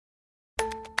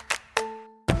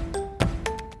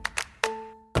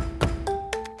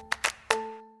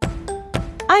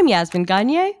I'm Yasmin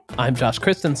Gagne. I'm Josh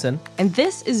Christensen. And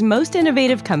this is Most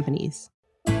Innovative Companies.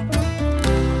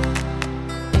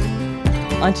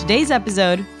 On today's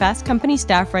episode, Fast Company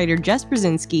staff writer Jess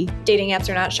Bursztynsky. Dating apps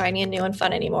are not shiny and new and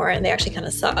fun anymore, and they actually kind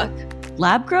of suck.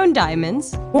 Lab-grown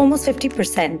diamonds. Almost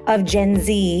 50% of Gen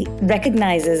Z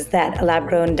recognizes that a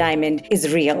lab-grown diamond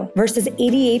is real, versus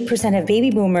 88% of baby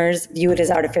boomers view it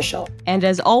as artificial. And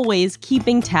as always,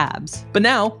 keeping tabs. But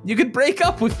now you could break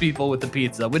up with people with the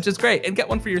pizza, which is great, and get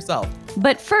one for yourself.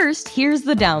 But first, here's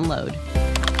the download.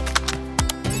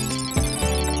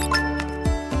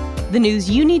 The news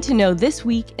you need to know this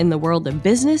week in the world of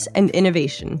business and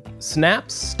innovation.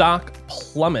 Snap's stock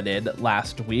plummeted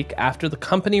last week after the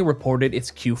company reported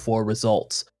its Q4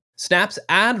 results. Snap's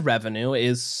ad revenue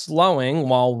is slowing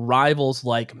while rivals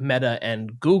like Meta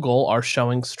and Google are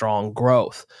showing strong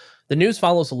growth. The news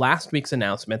follows last week's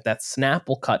announcement that Snap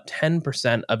will cut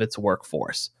 10% of its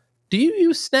workforce. Do you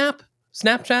use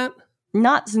Snapchat?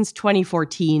 Not since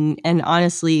 2014, and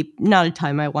honestly, not a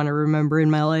time I want to remember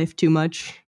in my life too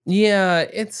much. Yeah,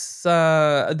 it's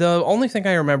the only thing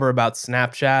I remember about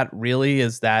Snapchat really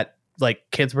is that like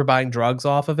kids were buying drugs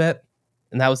off of it.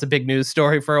 And that was a big news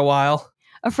story for a while.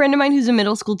 A friend of mine who's a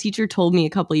middle school teacher told me a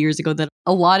couple years ago that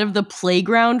a lot of the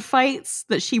playground fights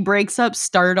that she breaks up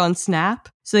start on Snap.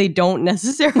 So they don't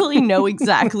necessarily know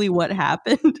exactly what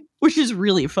happened, which is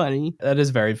really funny. That is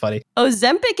very funny.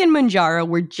 Ozempic and Mounjaro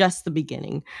were just the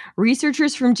beginning.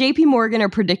 Researchers from JP Morgan are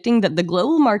predicting that the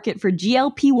global market for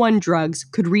GLP-1 drugs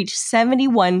could reach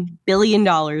 $71 billion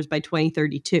by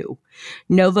 2032.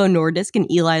 Novo Nordisk and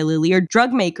Eli Lilly are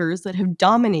drug makers that have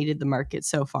dominated the market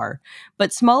so far,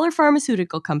 but smaller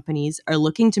pharmaceutical companies are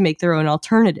looking to make their own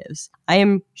alternatives. I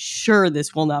am sure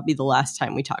this will not be the last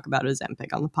time we talk about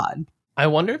Ozempic on the pod. I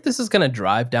wonder if this is going to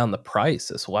drive down the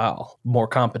price as well. More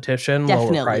competition,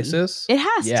 Definitely. Lower prices. It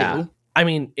has to. I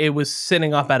mean, it was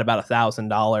sitting up at about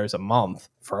 $1,000 a month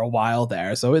for a while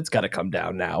there, so it's got to come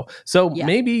down now. So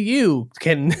maybe you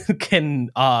can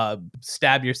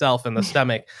stab yourself in the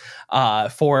stomach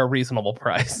for a reasonable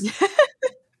price.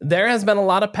 There has been a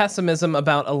lot of pessimism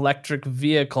about electric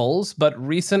vehicles, but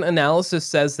recent analysis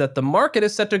says that the market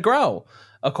is set to grow.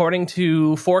 According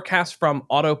to forecasts from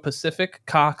Auto Pacific,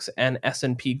 Cox, and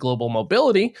S&P Global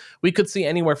Mobility, we could see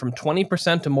anywhere from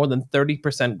 20% to more than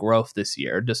 30% growth this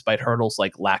year, despite hurdles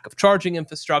like lack of charging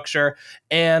infrastructure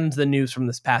and the news from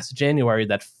this past January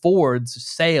that Ford's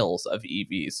sales of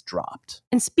EVs dropped.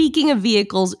 And speaking of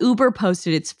vehicles, Uber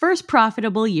posted its first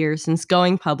profitable year since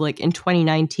going public in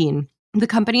 2019. The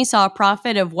company saw a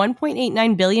profit of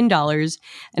 $1.89 billion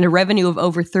and a revenue of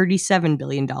over $37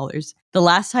 billion. The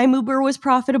last time Uber was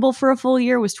profitable for a full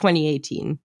year was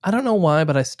 2018. I don't know why,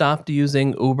 but I stopped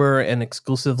using Uber and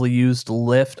exclusively used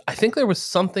Lyft. I think there was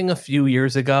something a few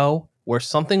years ago where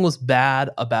something was bad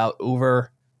about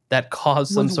Uber that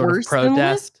caused some sort of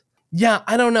protest. Yeah,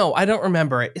 I don't know. I don't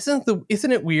remember it.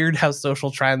 Isn't it weird how social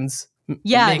trends...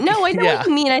 I know what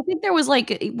you mean. I think there was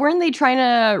weren't they trying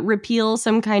to repeal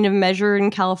some kind of measure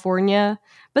in California?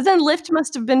 But then Lyft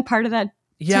must have been part of that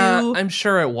too. I'm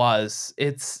sure it was.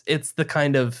 It's the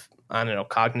kind of, I don't know,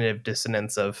 cognitive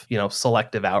dissonance of,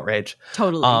 selective outrage.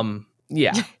 Totally.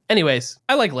 Anyways,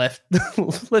 I like Lyft.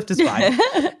 Lyft is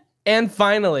fine. And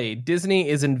finally, Disney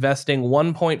is investing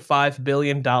 $1.5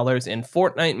 billion in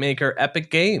Fortnite maker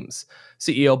Epic Games.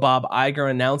 CEO Bob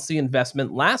Iger announced the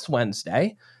investment last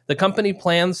Wednesday. The company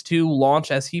plans to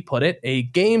launch, as he put it, a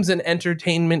games and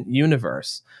entertainment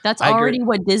universe. That's already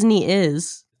what Disney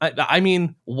is. I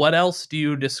mean, what else do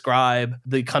you describe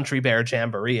the Country Bear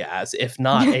Jamboree as, if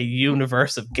not a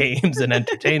universe of games and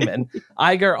entertainment?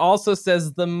 Iger also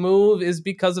says the move is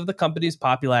because of the company's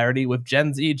popularity with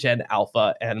Gen Z, Gen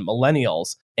Alpha, and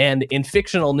millennials. And in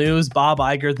fictional news, Bob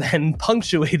Iger then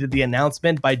punctuated the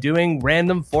announcement by doing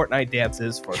random Fortnite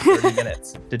dances for 30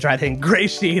 minutes to try to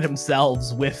ingratiate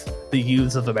themselves with the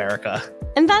youths of America.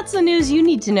 And that's the news you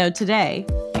need to know today.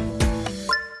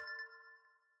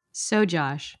 So,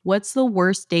 Josh, what's the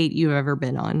worst date you've ever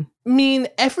been on? I mean,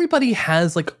 everybody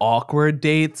has awkward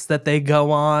dates that they go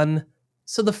on.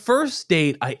 So the first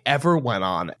date I ever went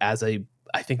on I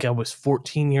think I was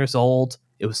 14 years old.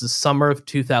 It was the summer of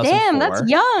 2004. Damn, that's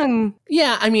young.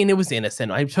 Yeah, I mean, it was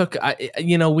innocent.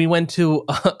 We went to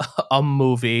a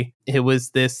movie. It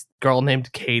was this girl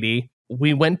named Katie.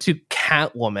 We went to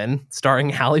Catwoman, starring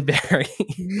Halle Berry.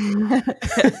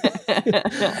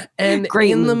 And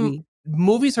great movie.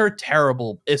 Movies are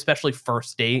terrible, especially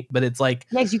first date, but it's like...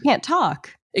 Yeah, 'cause you can't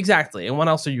talk. Exactly. And what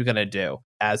else are you going to do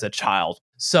as a child?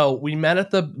 So we met at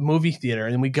the movie theater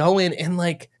and we go in and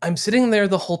like I'm sitting there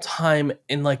the whole time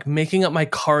and like making up my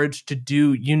courage to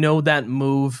do, you know, that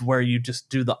move where you just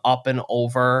do the up and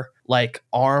over like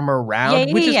arm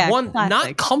around, which is one classic.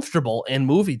 Not comfortable in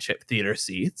movie theater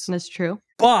seats. That's true.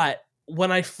 But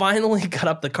when I finally got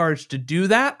up the courage to do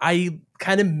that, I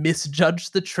kind of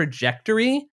misjudged the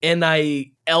trajectory and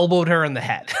I elbowed her in the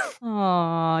head.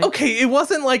 Aww. Okay, it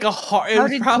wasn't like a hard. How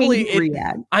did Kate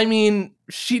react? I mean,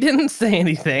 she didn't say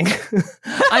anything.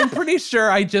 I'm pretty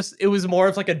sure it was more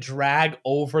of like a drag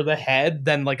over the head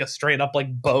than like a straight up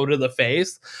like bow to the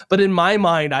face. But in my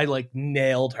mind, I like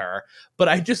nailed her. But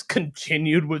I just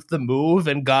continued with the move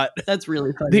and got that's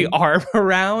really funny. The arm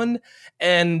around.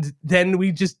 And then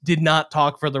we just did not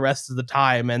talk for the rest of the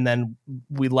time. And then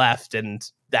we left and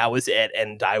that was it.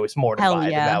 And I was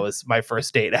mortified. Yeah. And that was my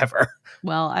first date ever.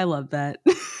 Well, I love that.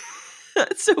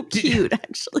 That's so cute,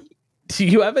 actually. Do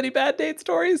you have any bad date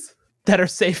stories that are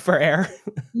safe for air?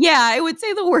 Yeah, I would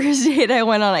say the worst date I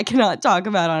went on, I cannot talk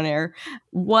about on air.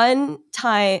 One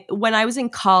time when I was in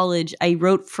college, I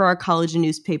wrote for our college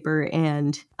newspaper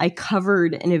and I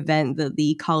covered an event that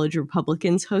the College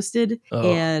Republicans hosted. Oh.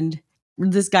 And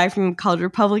this guy from College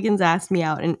Republicans asked me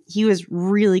out and he was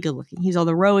really good looking. He was on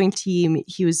the rowing team.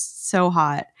 He was so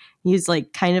hot. He was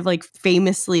like kind of like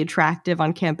famously attractive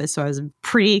on campus. So I was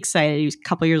pretty excited. He was a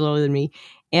couple years older than me.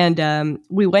 And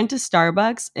we went to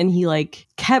Starbucks and he like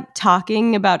kept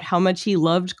talking about how much he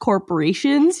loved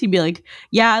corporations. He'd be like,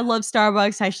 yeah, I love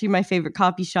Starbucks. Actually, my favorite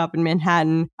coffee shop in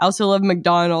Manhattan. I also love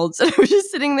McDonald's. And I was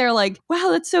just sitting there like, wow,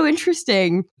 that's so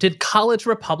interesting. Did college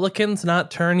Republicans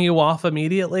not turn you off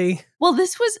immediately? Well,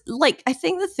 this was like, I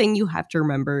think the thing you have to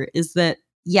remember is that,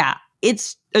 yeah,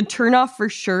 it's a turnoff for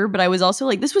sure, but I was also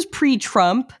like, this was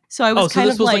pre-Trump, so I was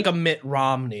kind of like... this was like a Mitt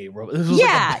Romney. This was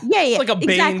yeah. Like a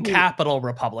Bain Capital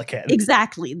Republican.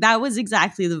 Exactly. That was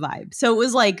exactly the vibe. So it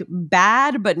was like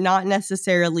bad, but not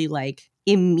necessarily like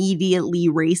immediately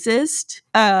racist.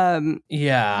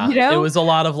 Yeah. You know? It was a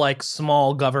lot of like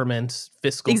small government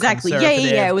fiscal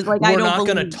conservative. Yeah. It was like, we're not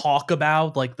going to talk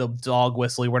about like the dog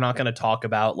whistling. We're not going to talk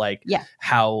about like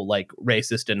how like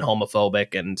racist and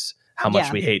homophobic and how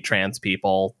much we hate trans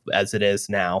people as it is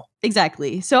now.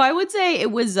 Exactly. So I would say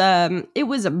it was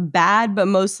a bad but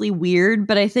mostly weird,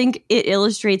 but I think it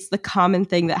illustrates the common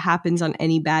thing that happens on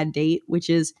any bad date, which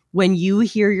is when you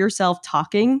hear yourself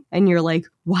talking and you're like,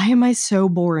 why am I so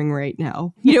boring right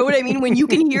now? You know what I mean? When you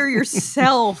can hear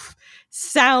yourself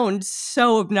sound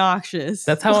so obnoxious.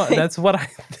 That's what I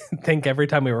think every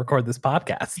time we record this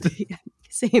podcast.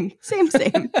 Same.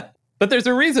 But there's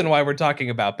a reason why we're talking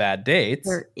about bad dates.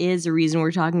 There is a reason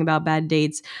we're talking about bad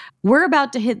dates. We're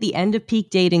about to hit the end of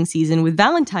peak dating season with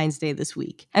Valentine's Day this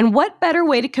week. And what better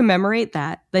way to commemorate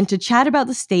that than to chat about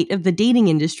the state of the dating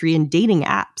industry and dating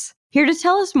apps? Here to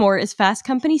tell us more is Fast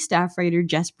Company staff writer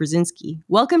Jess Bursztynsky.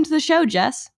 Welcome to the show,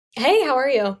 Jess. Hey, how are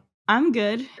you? I'm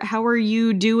good. How are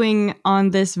you doing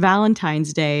on this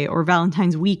Valentine's Day, or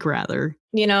Valentine's week, rather?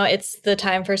 You know, it's the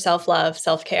time for self-love,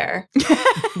 self-care.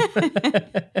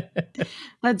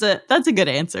 That's a good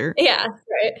answer. Yeah,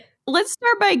 right. Let's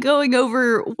start by going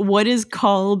over what is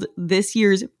called this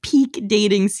year's peak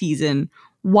dating season.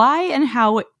 Why and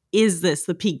how is this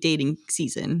the peak dating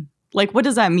season? Like, what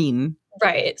does that mean?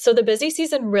 Right. So the busy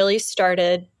season really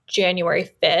started January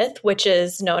 5th, which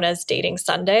is known as Dating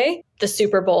Sunday, the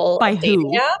Super Bowl by of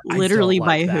dating who? apps. Literally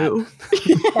by who?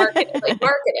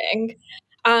 Marketing.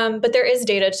 But there is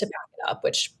data to back it up,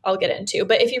 which I'll get into.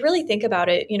 But if you really think about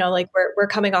it, you know, like we're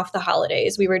coming off the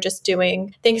holidays. We were just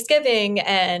doing Thanksgiving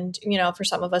and, you know, for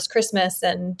some of us, Christmas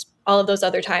and all of those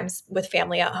other times with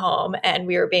family at home. And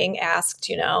we were being asked,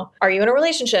 you know, are you in a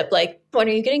relationship? Like, when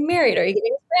are you getting married? Are you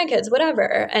getting grandkids?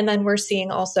 Whatever. And then we're seeing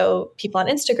also people on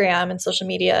Instagram and social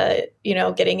media, you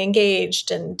know, getting engaged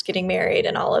and getting married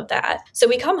and all of that. So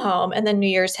we come home and then New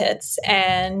Year's hits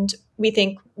and we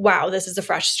think, wow, this is a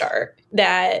fresh start,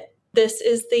 that this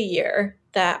is the year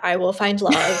that I will find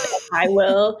love, and I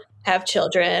will have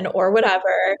children or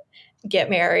whatever, get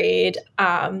married.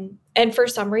 And for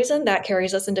some reason that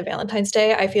carries us into Valentine's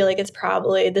Day. I feel like it's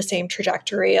probably the same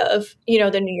trajectory of, you know,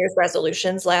 the New Year's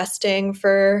resolutions lasting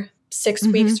for 6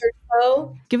 weeks or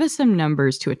so. Give us some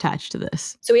numbers to attach to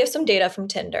this. So we have some data from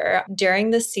Tinder.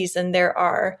 During this season, there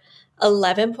are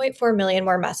 11.4 million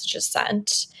more messages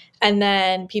sent. And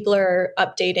then people are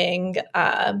updating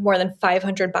more than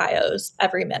 500 bios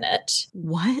every minute.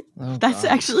 What? Oh, that's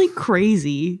actually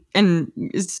crazy. And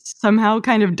it's somehow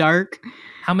kind of dark.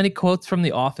 How many quotes from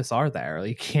The Office are there?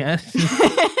 You can't.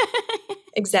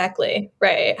 Exactly.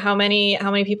 Right. How many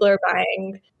people are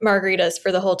buying margaritas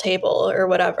for the whole table or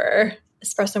whatever?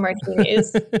 espresso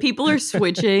martinis. People are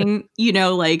switching,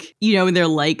 in their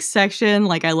likes section.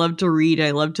 Like, I love to read.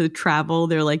 I love to travel.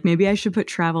 They're like, maybe I should put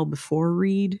travel before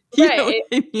read. You know what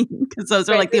I mean? Because those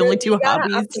are like the only two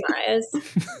hobbies.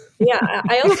 Optimize. Yeah.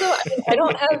 I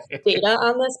don't have data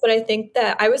on this, but I think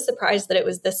that I was surprised that it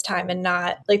was this time and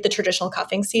not like the traditional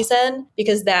cuffing season,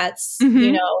 because that's,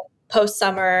 post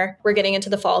summer, we're getting into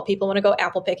the fall. People want to go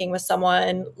apple picking with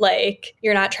someone. Like,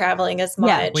 you're not traveling as much.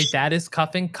 Yeah. Wait, that is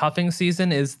cuffing? Cuffing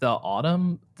season is the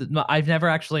autumn? I've never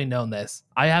actually known this.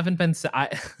 I haven't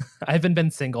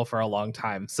been single for a long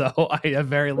time, so I have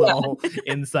very little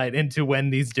insight into when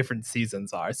these different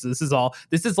seasons are. So this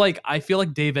is like, I feel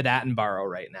like David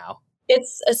Attenborough right now.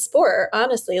 It's a sport,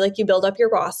 honestly. Like, you build up your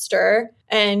roster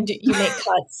and you make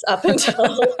cuts up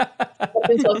until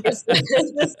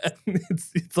Christmas.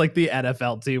 It's like the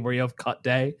NFL team where you have cut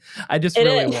day. I just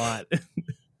want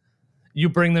you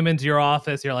bring them into your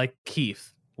office. You're like,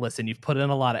 Keith, listen, you've put in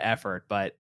a lot of effort,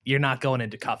 but you're not going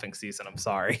into cuffing season. I'm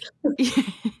sorry.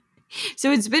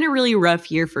 So it's been a really rough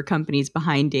year for companies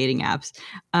behind dating apps.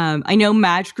 I know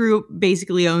Match Group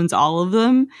basically owns all of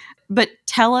them, but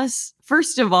tell us,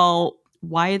 first of all,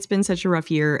 why it's been such a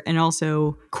rough year, and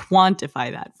also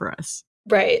quantify that for us.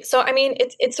 Right. So, I mean,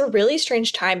 it's a really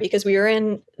strange time because we were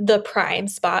in the prime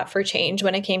spot for change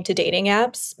when it came to dating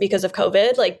apps because of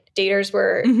COVID. Like, daters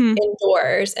were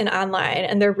indoors and online,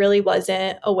 and there really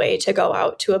wasn't a way to go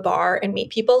out to a bar and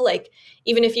meet people. Like,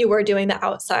 even if you were doing the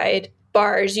outside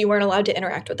bars, you weren't allowed to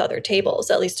interact with other tables,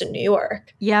 at least in New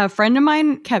York. Yeah, a friend of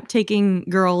mine kept taking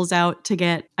girls out to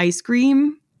get ice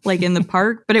cream, like in the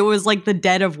park, but it was like the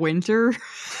dead of winter,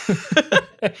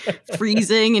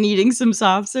 freezing and eating some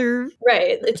soft serve.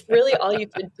 Right. It's really all you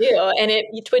could do. And it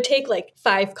would take like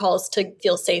 5 calls to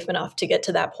feel safe enough to get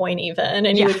to that point even.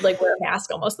 And you would like wear a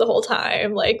mask almost the whole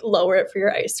time, like lower it for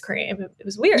your ice cream. It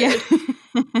was weird. Yeah.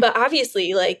 But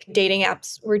obviously, like, dating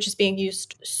apps were just being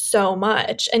used so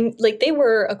much. And like, they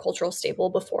were a cultural staple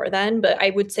before then, but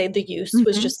I would say the use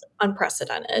was just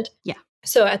unprecedented. Yeah.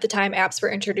 So at the time, apps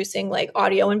were introducing like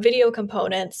audio and video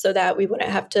components so that we wouldn't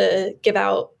have to give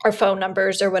out our phone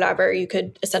numbers or whatever. You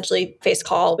could essentially face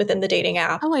call within the dating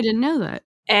app. Oh, I didn't know that.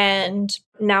 And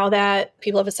now that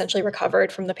people have essentially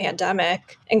recovered from the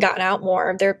pandemic and gotten out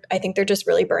more, I think they're just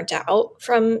really burnt out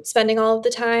from spending all of the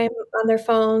time on their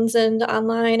phones and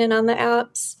online and on the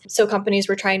apps. So companies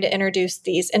were trying to introduce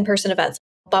these in-person events.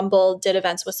 Bumble did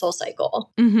events with SoulCycle,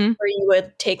 where you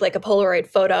would take like a Polaroid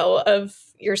photo of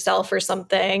yourself or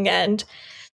something, and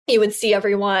you would see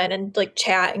everyone and like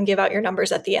chat and give out your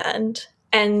numbers at the end.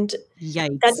 And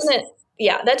Yikes.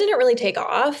 that didn't really take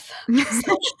off.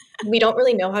 So we don't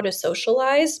really know how to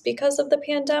socialize because of the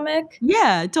pandemic.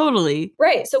 Yeah, totally.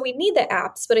 Right. So we need the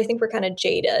apps, but I think we're kind of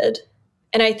jaded.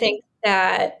 And I think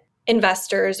that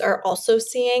investors are also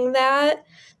seeing that.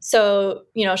 So,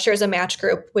 shares a Match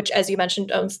Group, which, as you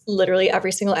mentioned, owns literally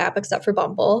every single app except for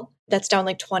Bumble. That's down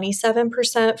like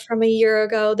 27% from a year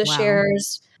ago. The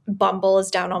shares, Bumble is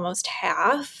down almost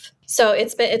half. So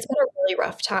it's been a really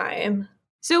rough time.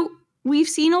 So we've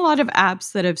seen a lot of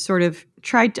apps that have sort of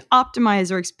tried to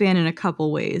optimize or expand in a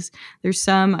couple ways. There's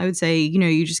some, I would say,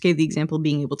 you just gave the example of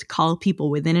being able to call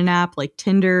people within an app like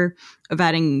Tinder, of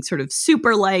adding sort of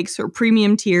super likes or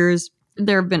premium tiers.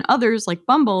 There have been others like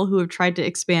Bumble who have tried to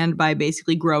expand by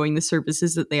basically growing the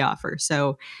services that they offer.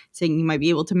 So saying you might be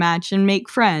able to match and make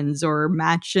friends, or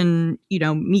match and,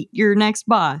 meet your next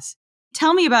boss.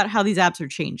 Tell me about how these apps are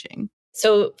changing.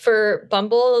 So for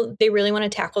Bumble, they really want to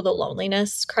tackle the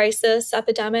loneliness crisis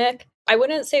epidemic. I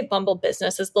wouldn't say Bumble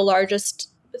Business is the largest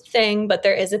thing, but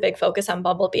there is a big focus on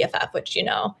Bumble BFF, which,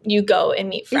 you go and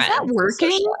meet friends. Is that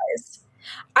working?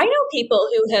 I know people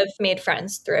who have made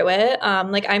friends through it.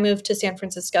 Like, I moved to San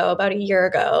Francisco about a year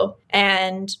ago,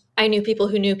 and I knew people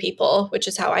who knew people, which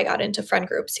is how I got into friend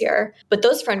groups here. But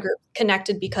those friend groups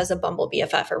connected because of Bumble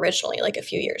BFF originally, like a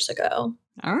few years ago.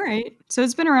 All right. So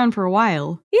it's been around for a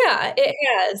while. Yeah, it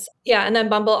has. Yeah. And then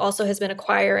Bumble also has been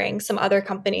acquiring some other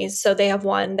companies. So they have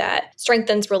one that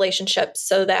strengthens relationships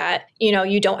so that,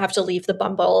 you don't have to leave the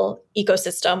Bumble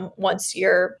ecosystem once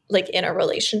you're like in a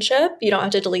relationship. You don't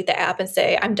have to delete the app and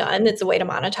say, I'm done. It's a way to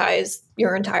monetize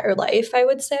your entire life, I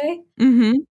would say.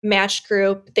 Match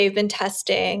Group, they've been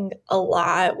testing a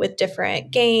lot with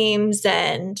different games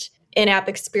and in-app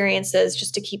experiences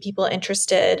just to keep people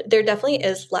interested. There definitely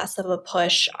is less of a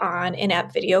push on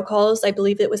in-app video calls. I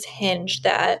believe it was Hinge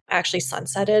that actually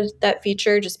sunsetted that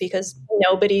feature just because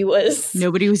nobody was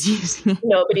using it.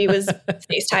 Nobody was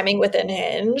FaceTiming within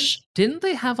Hinge. Didn't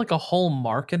they have like a whole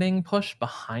marketing push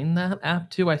behind that app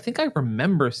too? I think I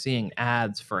remember seeing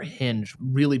ads for Hinge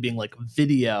really being like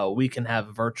video, we can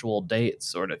have virtual dates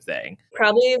sort of thing.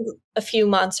 Probably a few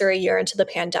months or a year into the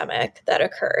pandemic that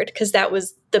occurred, because that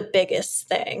was the biggest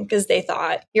thing, because they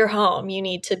thought you're home, you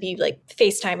need to be like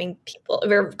FaceTiming people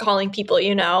or calling people,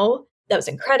 you know. That was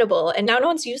incredible. And now no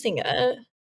one's using it.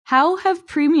 How have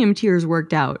premium tiers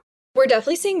worked out? We're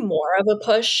definitely seeing more of a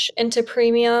push into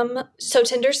premium. So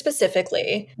Tinder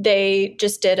specifically, they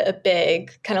just did a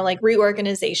big kind of like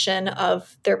reorganization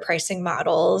of their pricing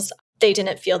models. They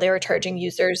didn't feel they were charging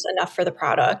users enough for the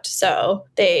product. So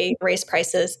they raised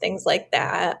prices, things like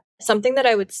that. Something that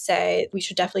I would say we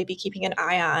should definitely be keeping an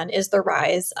eye on is the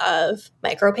rise of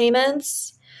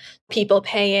micropayments. People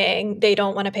paying, they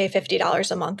don't want to pay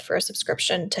 $50 a month for a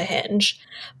subscription to Hinge,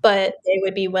 but they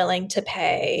would be willing to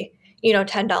pay,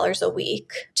 $10 a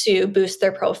week to boost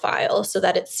their profile so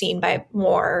that it's seen by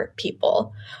more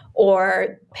people,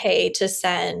 or pay to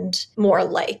send more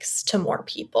likes to more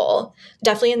people.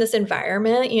 Definitely in this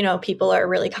environment, people are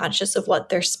really conscious of what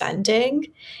they're spending.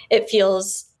 It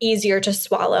feels easier to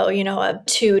swallow, a $2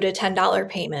 to $10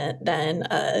 payment than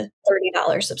a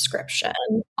 $30 subscription.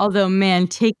 Although, man,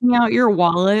 taking out your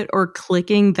wallet or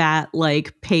clicking that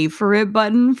like pay for it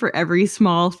button for every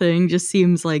small thing just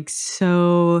seems like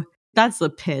so. That's the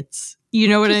pits. You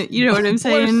know what I'm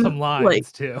saying? Some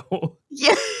lines too.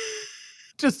 Yeah.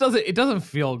 It doesn't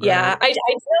feel great. Yeah, I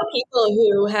know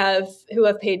people who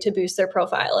have paid to boost their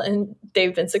profile and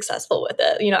they've been successful with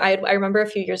it. I remember a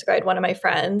few years ago I had one of my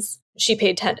friends. She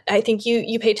paid I think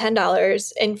you pay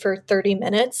 $10, and for 30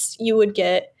 minutes you would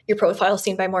get your profile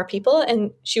seen by more people.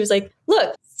 And she was like,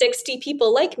 "Look, 60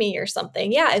 people like me or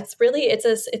something." Yeah, it's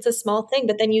a small thing,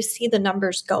 but then you see the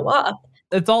numbers go up.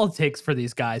 It's all it takes for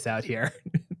these guys out here.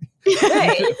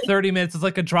 Right. 30 minutes is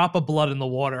like a drop of blood in the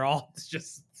water. All it's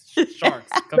just sharks.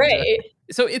 Right.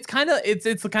 So it's kind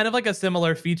of like a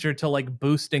similar feature to like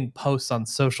boosting posts on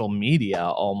social media,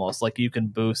 almost like you can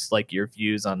boost like your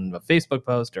views on a Facebook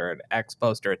post or an X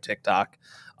post or a TikTok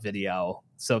video.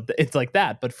 So it's like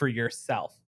that, but for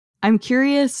yourself. I'm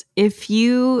curious, if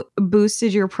you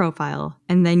boosted your profile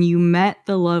and then you met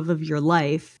the love of your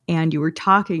life and you were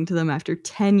talking to them after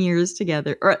 10 years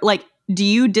together, or like, do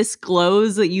you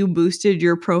disclose that you boosted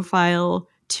your profile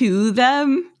to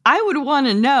them? I would want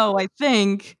to know, I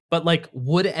think. But like,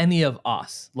 would any of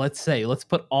us, let's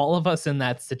put all of us in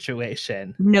that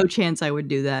situation. No chance I would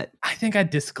do that. I think I'd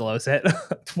disclose it.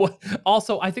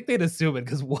 Also, I think they'd assume it,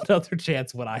 because what other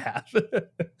chance would I have?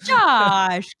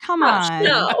 Josh, come on.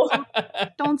 No.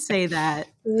 Don't say that.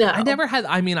 No.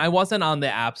 I wasn't on the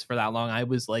apps for that long. I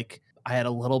had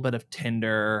a little bit of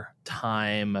Tinder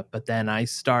time, but then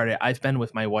I've been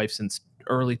with my wife since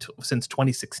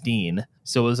 2016.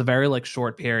 So it was a very like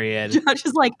short period. Josh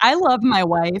is like, I love my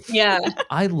wife. Yeah.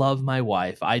 I love my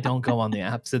wife. I don't go on the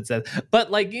app since then.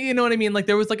 But like, you know what I mean? Like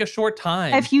there was like a short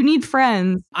time. If you need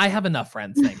friends. I have enough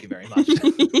friends. Thank you very much.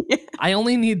 Yeah. I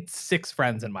only need 6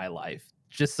 friends in my life,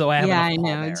 just so I have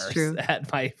enough pallbearers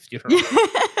at my funeral.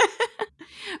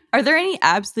 Are there any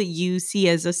apps that you see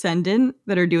as ascendant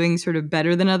that are doing sort of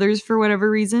better than others for whatever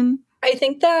reason? I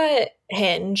think that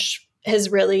Hinge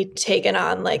has really taken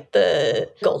on like the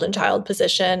golden child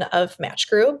position of Match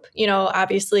Group.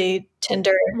 Obviously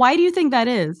Tinder. Why do you think that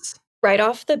is? Right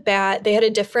off the bat, they had a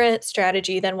different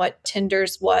strategy than what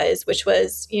Tinder's was, which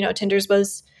was, Tinder's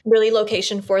was really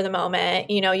location for the moment.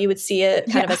 You would see it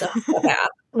kind of as a app,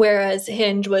 whereas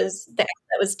Hinge was the app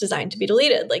that was designed to be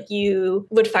deleted. Like you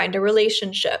would find a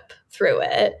relationship through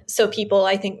it. So people,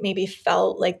 I think, maybe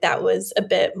felt like that was a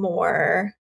bit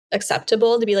more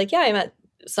acceptable to be like, yeah, I met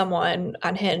someone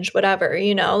on Hinge, whatever,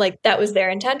 like that was their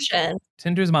intention.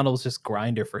 Tinder's model is just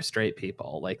Grindr for straight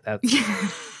people. Like that's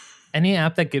any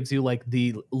app that gives you like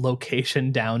the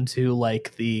location down to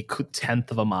like the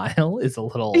 10th of a mile is a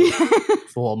little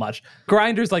much.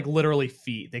 Grindr's like literally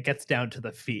feet. It gets down to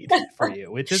the feet for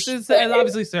you, which is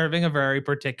obviously serving a very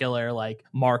particular like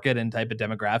market and type of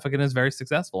demographic, and is very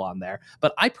successful on there.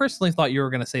 But I personally thought you were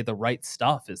going to say The Right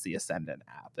Stuff is the ascendant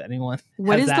app. Anyone?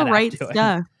 What is The Right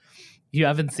Stuff? You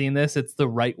haven't seen this? It's the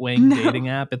right-wing dating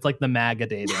app. It's like the MAGA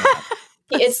dating app.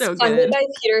 It's so funded good. by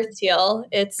Peter Thiel.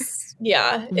 It's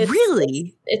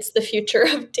really? It's the future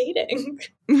of dating.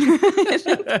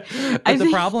 But the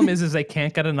problem is they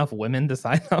can't get enough women to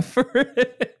sign up for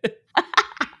it.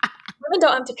 Women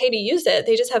don't have to pay to use it.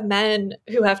 They just have men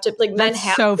who have to, like, men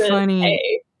have to funny.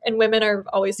 pay. And women are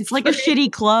always It's like a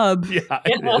shitty club. Yeah,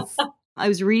 it is. I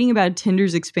was reading about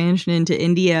Tinder's expansion into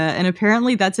India, and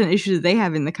apparently that's an issue that they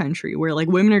have in the country where like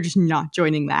women are just not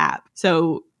joining the app.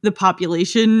 So the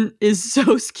population is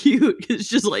so skewed. It's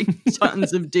just like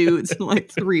tons of dudes and like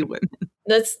 3 women.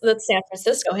 That's San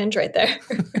Francisco Hinge right there.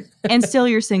 And still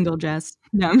you're single, Jess.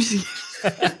 No, I'm just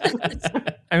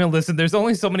I mean, listen, there's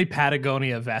only so many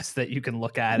Patagonia vests that you can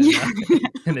look at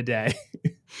in a day.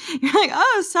 You're like,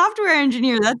 oh, software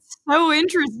engineer. That's so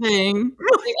interesting.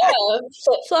 Yeah,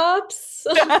 flip-flops.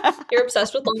 You're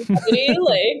obsessed with longevity,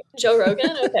 like Joe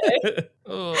Rogan? Okay.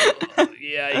 Oh,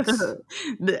 yikes.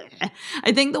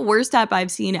 I think the worst app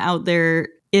I've seen out there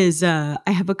is I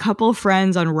have a couple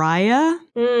friends on Raya,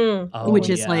 which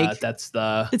is like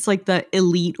it's like the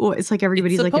elite. It's like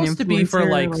everybody's it's like an influencer. Supposed to be for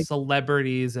like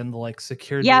celebrities and like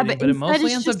security, but it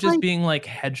mostly ends up just being like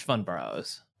hedge fund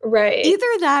bros. Right. Either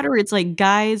that or it's like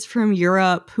guys from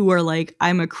Europe who are like,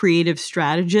 I'm a creative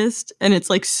strategist, and it's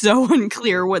like so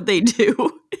unclear what they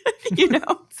do. You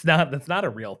know? That's not a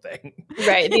real thing.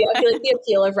 Right. I feel like the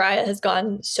appeal of Raya has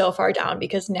gone so far down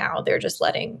because now they're just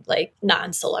letting like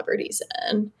non-celebrities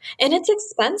in. And it's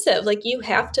expensive. Like you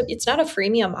have to, it's not a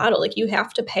freemium model. Like you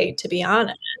have to pay to be on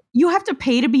it. You have to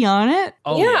pay to be on it?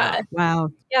 Oh, yeah. Wow.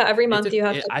 Yeah, every month you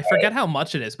have to pay. I forget how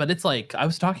much it is, but it's like, I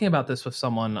was talking about this with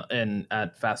someone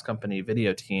at Fast Company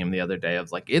video team the other day. I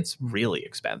was like, it's really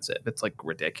expensive. It's like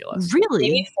ridiculous. Really?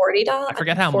 Maybe $40? I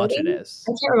forget how much it is.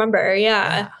 I can't remember.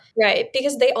 Yeah. Right.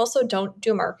 Because they also don't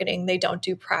do marketing. They don't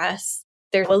do press.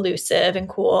 They're elusive and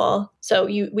cool. So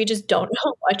we just don't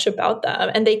know much about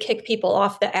them. And they kick people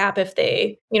off the app if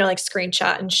they, like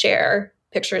screenshot and share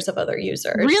pictures of other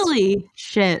users. Really?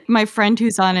 Shit. My friend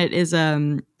who's on it is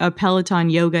a Peloton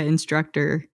yoga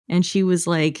instructor. And she was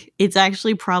like, it's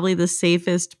actually probably the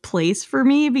safest place for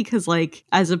me because like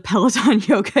as a Peloton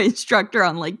yoga instructor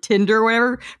on like Tinder or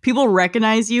whatever, people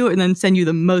recognize you and then send you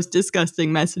the most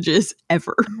disgusting messages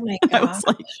ever. Oh my God. I was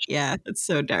like, yeah, it's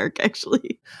so dark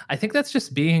actually. I think that's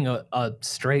just being a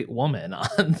straight woman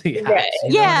on the app. Right.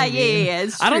 Yeah.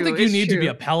 It's true. I don't think you need to be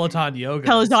a Peloton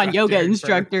yoga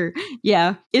instructor.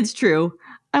 Yeah, it's true.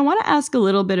 I want to ask a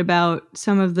little bit about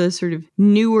some of the sort of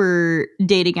newer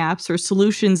dating apps or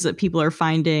solutions that people are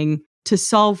finding to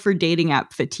solve for dating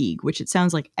app fatigue, which it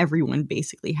sounds like everyone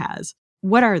basically has.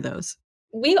 What are those?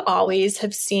 We always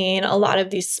have seen a lot of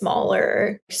these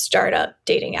smaller startup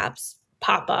dating apps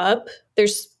pop up.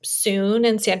 There's Soon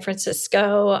in San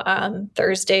Francisco.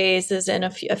 Thursdays is in a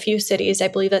few cities. I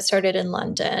believe that started in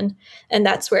London. And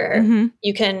that's where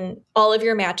you can, all of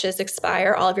your matches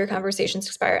expire, all of your conversations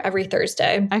expire every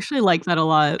Thursday. I actually like that a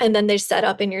lot. And then they set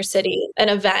up in your city an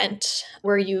event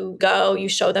where you go, you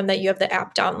show them that you have the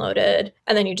app downloaded,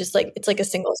 and then you just like, it's like a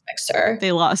singles mixer.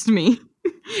 They lost me.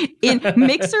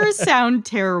 Mixers sound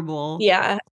terrible.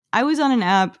 Yeah. I was on an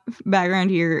app,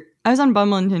 background here, I was on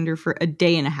Bumble and Tinder for a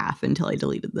day and a half until I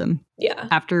deleted them. Yeah.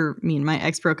 After me and my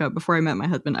ex broke up, before I met my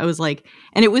husband, I was like,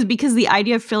 and it was because the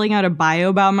idea of filling out a bio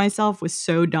about myself was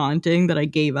so daunting that I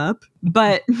gave up.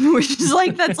 But which is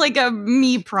like, that's like a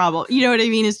me problem. You know what I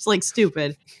mean? It's like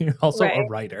stupid. You're also a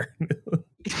writer.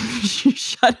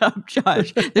 Shut up,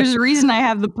 Josh. There's a reason I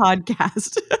have the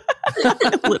podcast.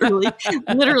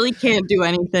 I literally can't do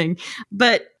anything.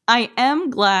 But I am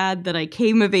glad that I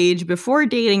came of age before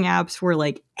dating apps were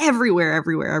like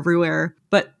everywhere,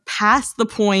 but past the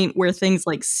point where things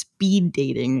like speed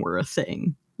dating were a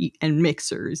thing and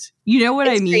mixers. You know what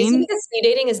I mean? Crazy because speed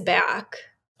dating is back.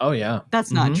 Oh, yeah.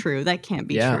 That's not true. That can't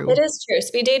be true. It is true.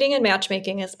 Speed dating and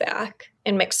matchmaking is back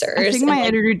in mixers. I think my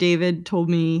editor, David, told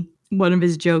me one of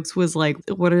his jokes was like,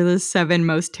 what are the 7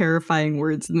 most terrifying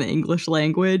words in the English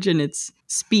language? And it's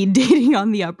speed dating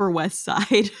on the Upper West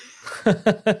Side.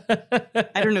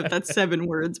 I don't know if that's 7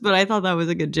 words, but I thought that was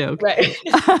a good joke. Right.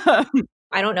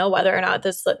 I don't know whether or not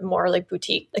this more like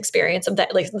boutique experience of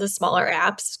that, like the smaller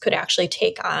apps could actually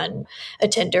take on a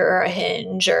Tinder or a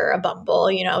Hinge or a Bumble,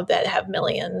 that have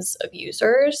millions of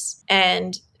users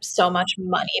and so much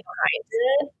money behind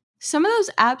it. Some of those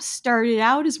apps started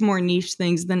out as more niche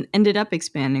things than ended up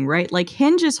expanding, right? Like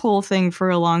Hinge's whole thing for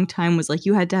a long time was like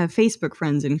you had to have Facebook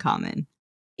friends in common.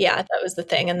 Yeah, that was the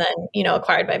thing. And then,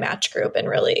 acquired by Match Group and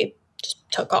really just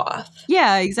took off.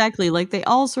 Yeah, exactly. Like they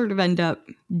all sort of end up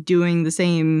doing the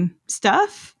same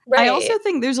stuff. Right. I also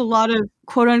think there's a lot of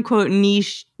quote unquote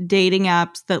niche dating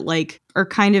apps that like are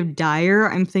kind of dire.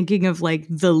 I'm thinking of like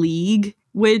The League,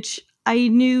 which I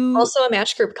knew. Also a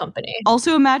Match Group company.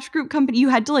 You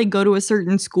had to like go to a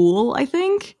certain school, I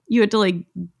think. You had to like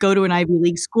go to an Ivy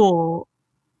League school.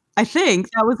 I think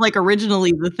that was like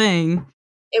originally the thing.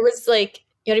 It was like,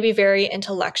 you had to be very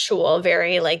intellectual,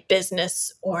 very like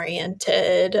business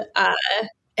oriented.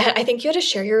 I think you had to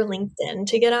share your LinkedIn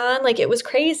to get on. Like, it was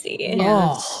crazy.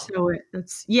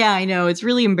 Yeah, I know. It's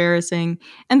really embarrassing.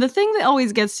 And the thing that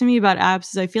always gets to me about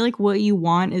apps is I feel like what you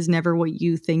want is never what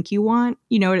you think you want.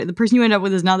 You know, the person you end up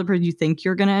with is not the person you think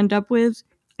you're going to end up with.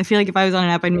 I feel like if I was on an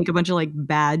app, I'd make a bunch of like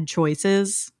bad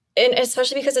choices. And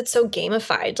especially because it's so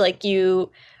gamified. Like, you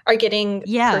are getting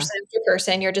person to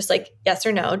person. You're just like, yes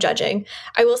or no, judging.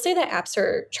 I will say that apps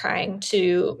are trying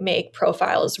to make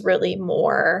profiles really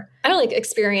more, I don't know, like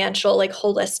experiential, like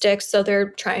holistic. So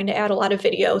they're trying to add a lot of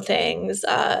video things,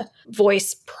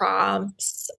 voice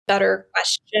prompts, better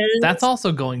questions. That's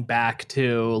also going back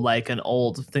to like an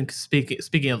old thing.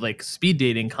 Speaking of like speed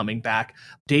dating coming back,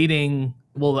 dating.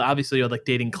 Well, obviously you had like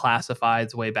dating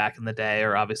classifieds way back in the day,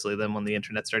 or obviously then when the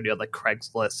internet started, you had like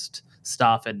Craigslist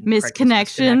stuff and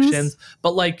misconnections.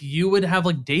 But like you would have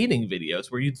like dating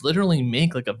videos where you'd literally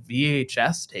make like a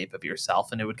VHS tape of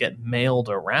yourself and it would get mailed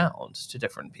around to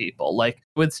different people. Like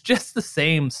it's just the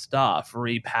same stuff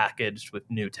repackaged with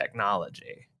new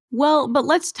technology. Well, but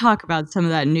let's talk about some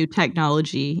of that new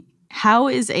technology. How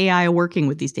is AI working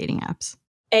with these dating apps?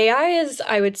 AI is,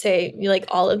 I would say, like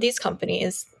all of these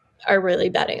companies are really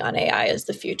betting on AI as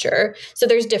the future. So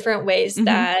there's different ways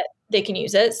that they can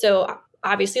use it. So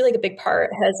obviously, like a big part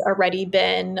has already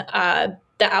been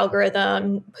the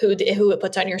algorithm, who it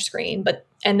puts on your screen,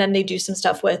 and then they do some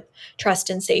stuff with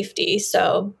trust and safety.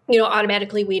 So, you know,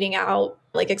 automatically weeding out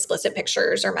like explicit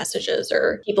pictures or messages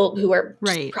or people who are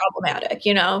problematic,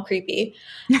 you know, creepy.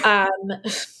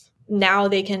 Now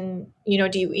they can, you know,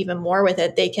 do even more with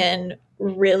it. They can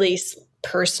really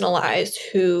personalize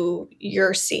who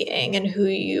you're seeing and who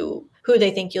they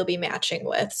think you'll be matching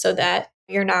with, so that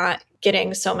you're not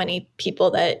getting so many people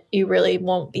that you really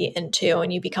won't be into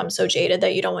and you become so jaded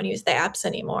that you don't want to use the apps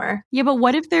anymore. Yeah, but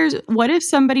what if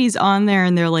somebody's on there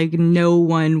and they're like, no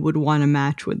one would want to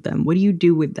match with them? What do you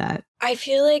do with that? I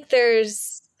feel like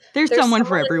there's someone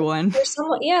for everyone. There's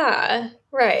someone, yeah,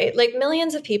 right. Like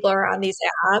millions of people are on these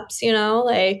apps, you know,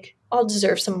 like all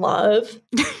deserve some love.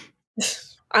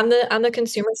 On the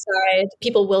consumer side,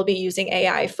 people will be using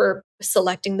AI for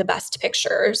selecting the best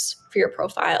pictures for your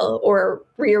profile or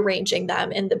rearranging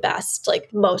them in the best,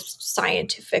 like most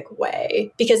scientific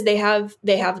way, because they have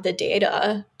the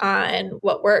data on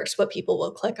what works, what people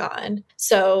will click on.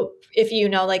 So if you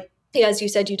know, like, as you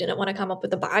said, you didn't want to come up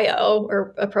with a bio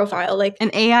or a profile, like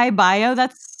an AI bio,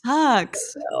 that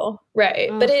sucks. So, right.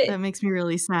 Ugh, but that makes me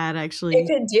really sad, actually. It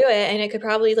could do it, and it could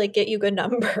probably like get you good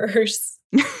numbers.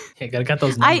 You gotta get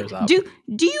those numbers up.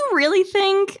 Do you really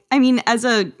think, I mean, as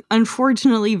a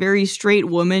unfortunately very straight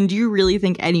woman, do you really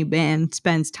think any man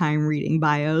spends time reading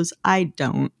bios? I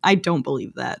don't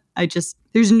believe that.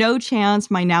 There's no chance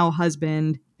my now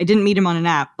husband, I didn't meet him on an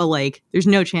app, but like, there's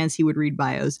no chance he would read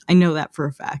bios. I know that for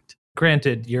a fact.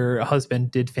 Granted, your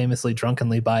husband did famously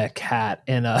drunkenly buy a cat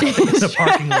in a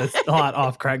parking lot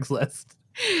off Craigslist.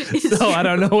 So I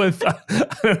don't know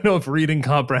if reading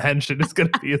comprehension is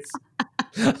going to be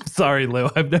I'm sorry, Lou.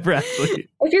 I've never actually.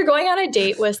 If you're going on a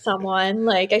date with someone,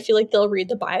 like, I feel like they'll read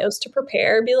the bios to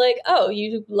prepare, be like, oh,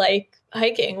 you like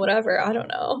hiking, whatever. I don't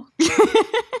know.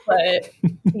 But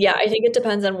yeah, I think it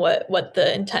depends on what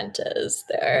the intent is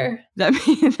there.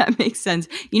 That makes sense.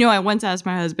 You know, I once asked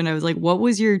my husband, I was like, what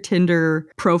was your Tinder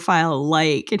profile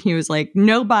like? And he was like,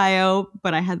 no bio,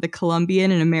 but I had the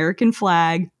Colombian and American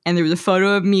flag. And there was a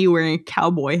photo of me wearing a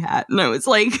cowboy hat. And I was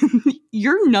like,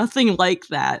 you're nothing like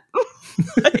that.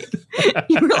 Like,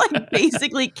 you were like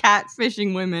basically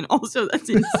catfishing women. Also, that's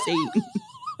insane.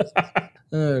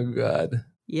 Oh, God.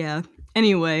 Yeah.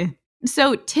 Anyway,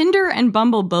 so Tinder and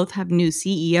Bumble both have new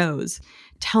CEOs.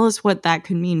 Tell us what that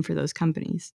could mean for those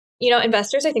companies. You know,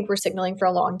 investors, I think, were signaling for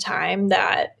a long time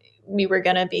that we were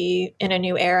going to be in a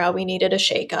new era. We needed a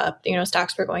shakeup. You know,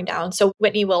 stocks were going down. So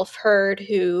Whitney Wolfe Herd,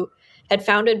 who had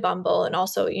founded Bumble and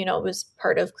also, you know, was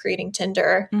part of creating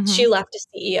Tinder. She left as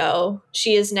CEO.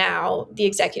 She is now the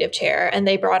executive chair. And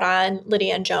they brought on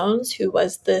Lydia Jones, who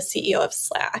was the CEO of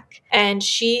Slack. And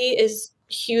she is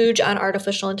huge on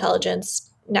artificial intelligence,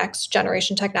 next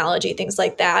generation technology, things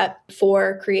like that,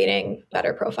 for creating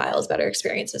better profiles, better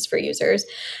experiences for users.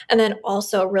 And then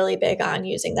also really big on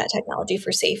using that technology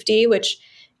for safety, which,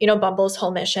 you know, Bumble's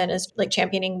whole mission is like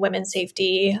championing women's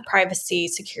safety, privacy,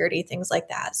 security, things like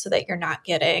that, so that you're not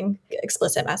getting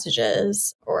explicit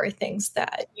messages or things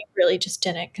that you really just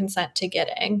didn't consent to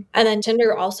getting. And then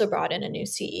Tinder also brought in a new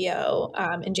CEO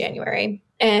in January.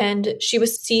 And she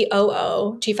was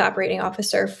COO, Chief Operating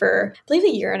Officer, for, I believe,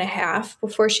 a year and a half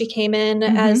before she came in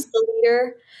as the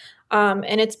leader.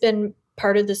 And it's been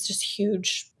part of this just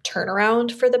huge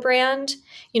turnaround for the brand.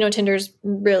 Tinder's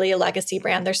really a legacy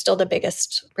brand. They're still the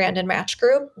biggest brand in Match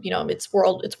Group. It's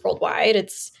worldwide.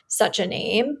 It's such a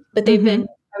name, but they've been,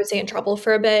 I would say, in trouble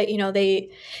for a bit.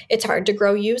 It's hard to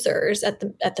grow users at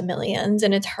the millions,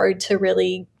 and it's hard to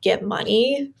really get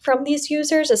money from these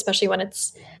users, especially when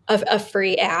it's a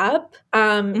free app.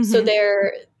 So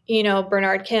they're,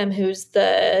 Bernard Kim, who's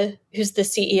the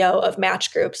CEO of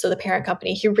Match Group, so the parent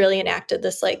company, he really enacted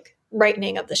this like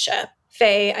rightening of the ship.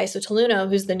 Faye Isotoluno,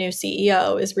 who's the new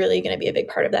CEO, is really going to be a big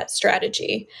part of that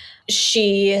strategy.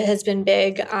 She has been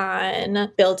big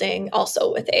on building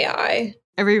also with AI.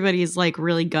 Everybody's like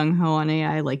really gung-ho on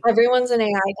AI. Like everyone's an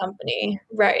AI company.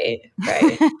 Right.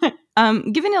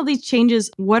 Given all these changes,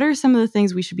 what are some of the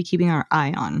things we should be keeping our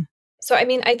eye on? So, I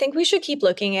think we should keep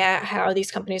looking at how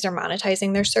these companies are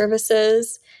monetizing their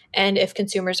services and if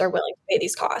consumers are willing to pay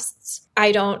these costs.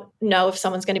 I don't know if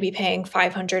someone's going to be paying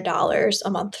 $500 a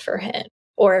month for Hinge,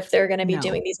 or if they're going to be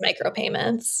doing these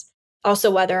micropayments.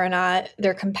 Also, whether or not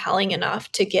they're compelling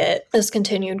enough to get this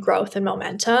continued growth and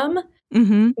momentum.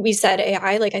 We said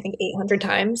AI, I think 800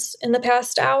 times in the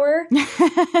past hour.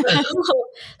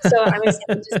 So I'm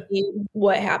excited to see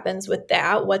what happens with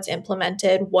that, what's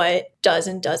implemented, what does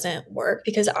and doesn't work,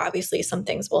 because obviously some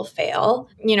things will fail.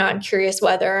 I'm curious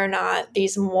whether or not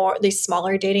these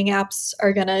smaller dating apps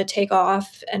are going to take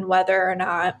off, and whether or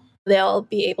not they'll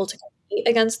be able to compete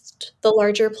against the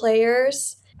larger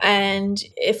players. And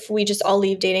if we just all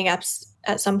leave dating apps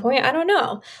at some point, I don't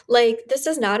know. This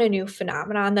is not a new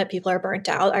phenomenon that people are burnt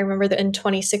out. I remember that in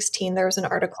 2016, there was an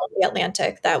article in The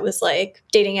Atlantic that was like,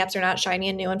 dating apps are not shiny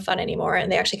and new and fun anymore,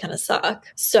 and they actually kind of suck.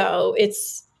 So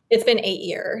it's been 8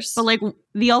 years. But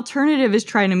the alternative is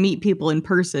trying to meet people in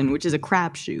person, which is a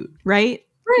crapshoot, right?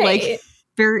 Right.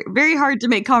 Very, very hard to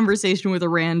make conversation with a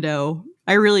rando.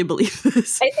 I really believe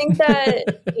this. I think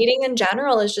that dating in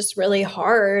general is just really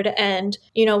hard. And,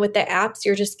 with the apps,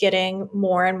 you're just getting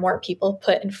more and more people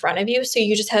put in front of you. So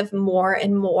you just have more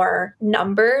and more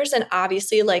numbers, and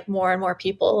obviously more and more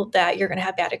people that you're going to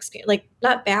have bad experience,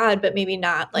 not bad, but maybe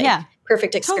not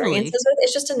perfect experiences with.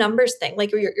 It's just a numbers thing.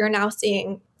 You're now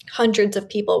seeing hundreds of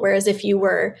people, whereas if you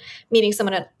were meeting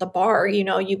someone at the bar,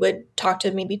 you would talk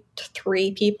to maybe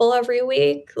 3 people every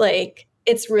week.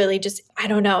 It's really just, I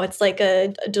don't know, it's like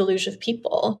a deluge of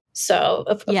people. So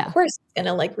of course it's going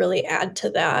to really add to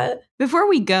that. Before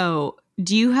we go,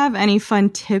 do you have any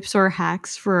fun tips or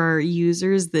hacks for our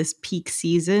users this peak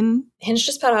season? Hinge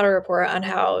just put out a report on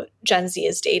how Gen Z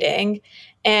is dating.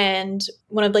 And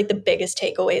one of the biggest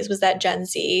takeaways was that Gen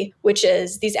Z, which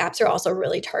is these apps are also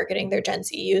really targeting their Gen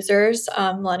Z users.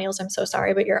 Millennials, I'm so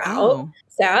sorry, but you're out.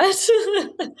 Sad.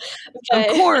 Of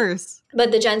course.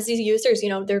 But the Gen Z users,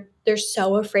 they're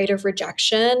so afraid of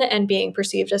rejection and being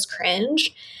perceived as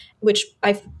cringe, which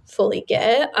I fully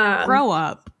get. Grow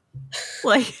up.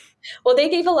 Well, they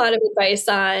gave a lot of advice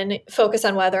on focus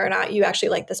on whether or not you actually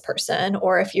like this person,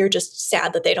 or if you're just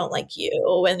sad that they don't like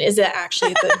you, and is it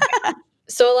actually a good match?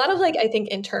 So a lot of I think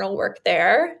internal work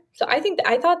there. So I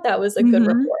thought that was a good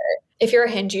report. If you're a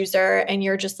Hinge user and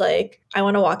you're just I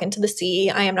want to walk into the sea,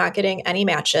 I am not getting any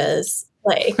matches.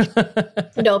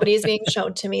 Nobody's being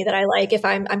shown to me that I like. If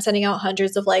I'm sending out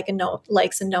hundreds of likes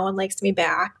and no one likes me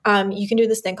back, you can do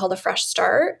this thing called a fresh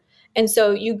start. And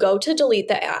so you go to delete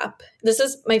the app.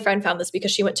 My friend found this because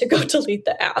she went to go delete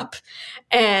the app,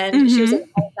 and she was I'm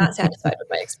not satisfied with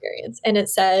my experience. And it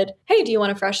said, hey, do you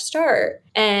want a fresh start?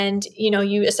 And,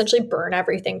 you essentially burn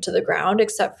everything to the ground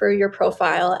except for your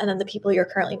profile and then the people you're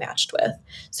currently matched with.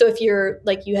 So if you're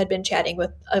you had been chatting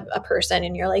with a person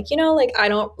and you're I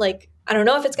don't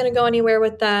know if it's going to go anywhere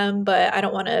with them, but I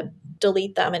don't want to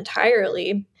delete them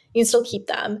entirely. You can still keep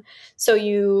them. So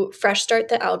you fresh start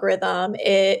the algorithm,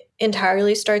 it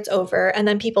entirely starts over. And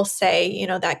then people say,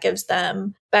 that gives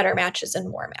them better matches and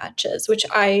more matches, which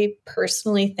I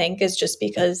personally think is just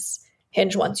because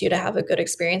Hinge wants you to have a good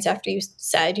experience after you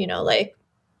said, I'm going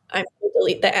to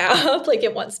delete the app.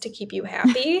 It wants to keep you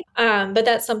happy. But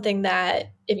that's something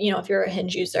that, if you're a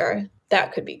Hinge user,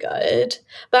 that could be good.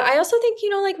 But I also think,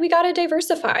 we got to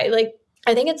diversify.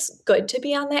 I think it's good to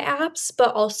be on the apps,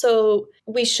 but also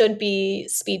we should be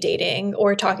speed dating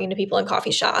or talking to people in coffee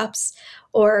shops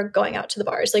or going out to the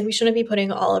bars. We shouldn't be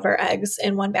putting all of our eggs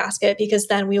in one basket, because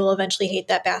then we will eventually hate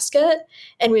that basket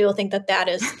and we will think that that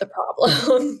is the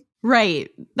problem. Right.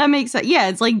 That makes sense. Yeah,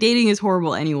 it's dating is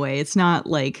horrible anyway. It's not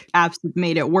apps have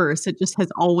made it worse. It just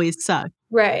has always sucked.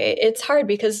 Right. It's hard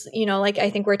because, I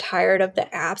think we're tired of the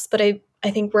apps, but I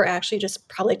think we're actually just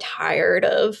probably tired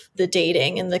of the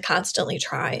dating and the constantly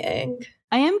trying.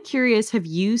 I am curious, have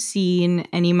you seen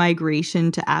any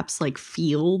migration to apps like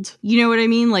Field? You know what I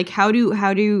mean? Like how do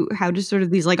sort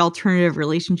of these like alternative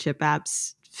relationship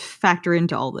apps factor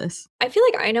into all this? I feel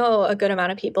like I know a good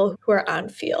amount of people who are on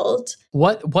Field.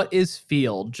 What is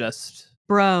Field? Just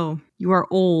bro, you are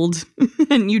old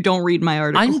and you don't read my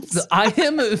articles. I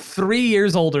am 3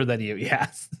 years older than you.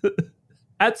 Yes,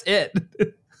 that's it.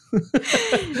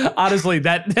 Honestly,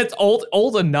 that's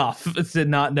old enough to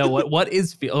not know what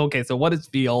is Field. Okay, so what is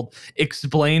Field?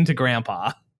 Explain to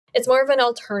Grandpa. It's more of an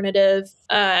alternative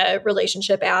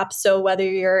relationship app. So whether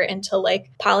you're into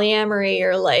like polyamory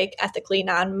or like ethically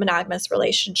non-monogamous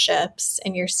relationships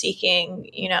and you're seeking,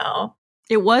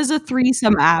 It was a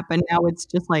threesome app and now it's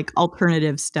just like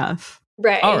alternative stuff.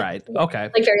 Right. All right. Okay.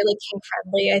 Like very like kink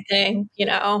friendly, I think,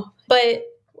 But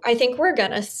I think we're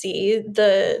gonna see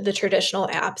the traditional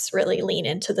apps really lean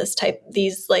into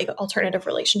these like alternative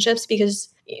relationships because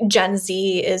Gen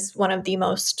Z is one of the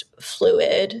most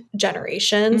fluid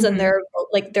generations, and they're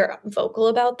vocal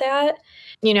about that.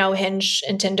 Hinge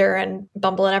and Tinder and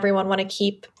Bumble and everyone want to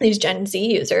keep these Gen Z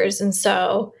users, and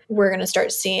so we're gonna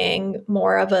start seeing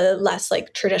more of a less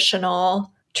like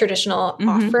traditional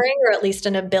offering, or at least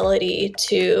an ability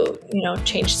to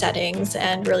change settings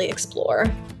and really explore.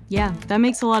 Yeah, that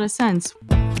makes a lot of sense.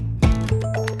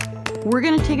 We're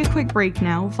going to take a quick break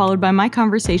now, followed by my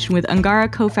conversation with Angara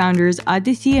co-founders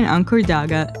Aditi and Ankur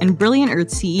Daga and Brilliant Earth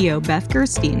CEO Beth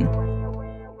Gerstein.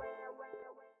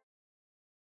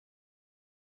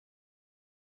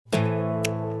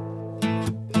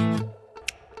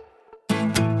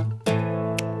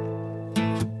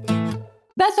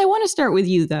 Beth, I want to start with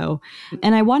you, though,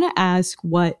 and I want to ask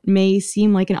what may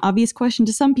seem like an obvious question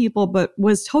to some people, but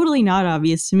was totally not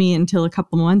obvious to me until a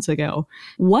couple months ago.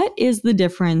 What is the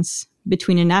difference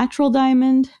between a natural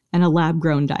diamond and a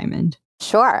lab-grown diamond?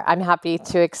 Sure, I'm happy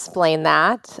to explain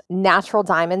that. Natural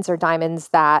diamonds are diamonds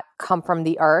that come from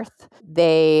the earth.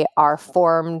 They are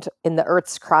formed in the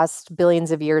earth's crust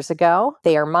billions of years ago.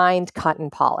 They are mined, cut,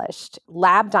 and polished.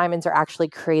 Lab diamonds are actually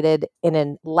created in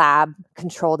a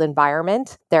lab-controlled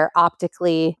environment. They're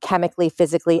optically, chemically,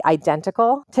 physically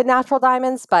identical to natural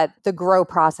diamonds, but the grow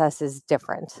process is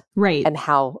different. Right. And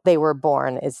how they were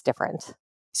born is different.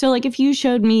 So like if you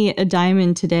showed me a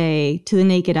diamond today to the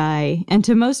naked eye, and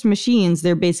to most machines,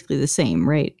 they're basically the same,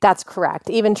 right? That's correct.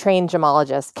 Even trained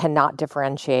gemologists cannot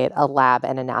differentiate a lab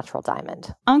and a natural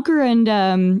diamond. Ankur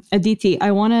and Aditi,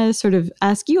 I want to sort of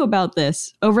ask you about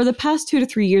this. Over the past 2 to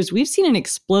 3 years, we've seen an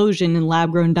explosion in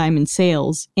lab-grown diamond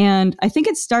sales. And I think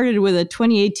it started with a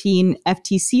 2018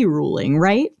 FTC ruling,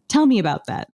 right? Tell me about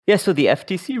that. Yeah, so the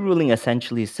FTC ruling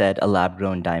essentially said a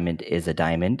lab-grown diamond is a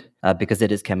diamond because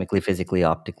it is chemically, physically,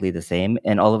 optically the same.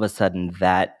 And all of a sudden,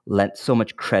 that lent so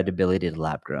much credibility to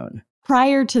lab-grown.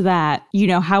 Prior to that,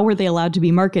 how were they allowed to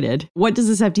be marketed? What does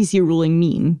this FTC ruling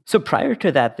mean? So prior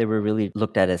to that, they were really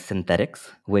looked at as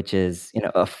synthetics, which is,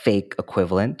 a fake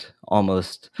equivalent,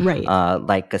 almost right.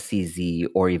 Like a CZ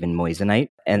or even moissanite.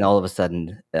 And all of a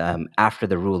sudden, after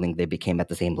the ruling, they became at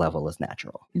the same level as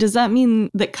natural. Does that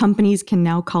mean that companies can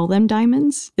now call them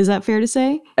diamonds? Is that fair to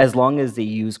say? As long as they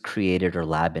use created or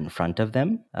lab in front of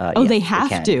them. Yes, they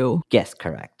have to? Yes,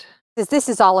 correct. This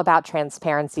is all about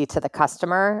transparency to the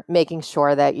customer, making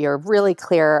sure that you're really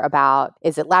clear about,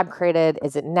 is it lab created?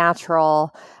 Is it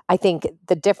natural? I think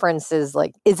the difference is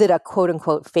like, is it a quote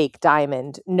unquote fake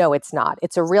diamond? No, it's not.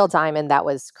 It's a real diamond that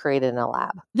was created in a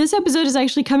lab. This episode is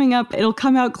actually coming up. It'll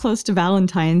come out close to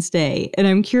Valentine's Day. And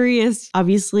I'm curious,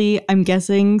 obviously, I'm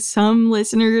guessing some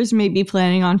listeners may be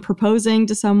planning on proposing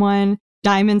to someone.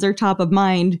 Diamonds are top of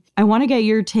mind. I want to get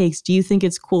your takes. Do you think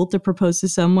it's cool to propose to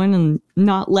someone and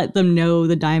not let them know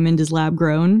the diamond is lab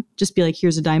grown? Just be like,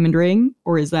 here's a diamond ring?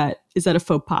 Or is that a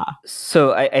faux pas?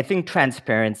 So I think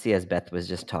transparency, as Beth was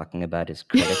just talking about, is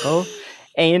critical.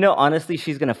 And, honestly,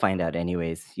 she's going to find out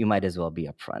anyways. You might as well be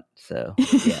upfront. So,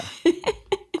 yeah.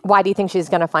 Why do you think she's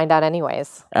going to find out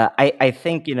anyways? I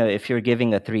think, if you're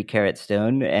giving a 3-carat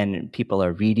stone and people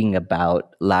are reading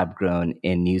about lab grown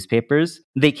in newspapers,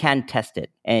 they can test it.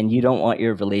 And you don't want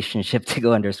your relationship to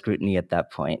go under scrutiny at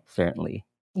that point, certainly.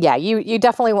 Yeah, you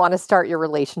definitely want to start your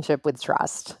relationship with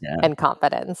trust and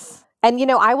confidence. And,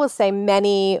 I will say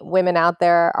many women out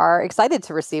there are excited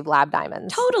to receive lab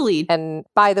diamonds. Totally. And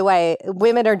by the way,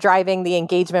 women are driving the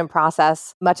engagement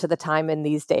process much of the time in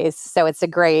these days. So it's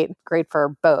great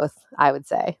for both, I would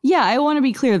say. Yeah, I want to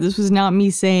be clear. This was not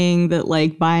me saying that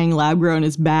like buying lab grown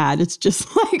is bad. It's just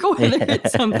like whether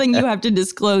it's something you have to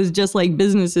disclose just like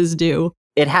businesses do.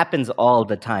 It happens all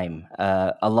the time.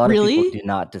 A lot of Really? people do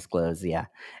not disclose, yeah.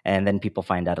 And then people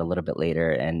find out a little bit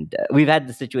later. And we've had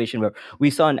the situation where we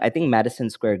saw in, I think, Madison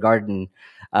Square Garden,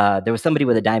 there was somebody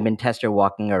with a diamond tester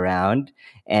walking around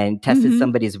and tested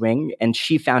somebody's ring. And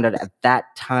she found out at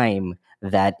that time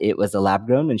that it was a lab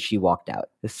grown, and she walked out.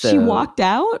 So she walked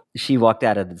out? She walked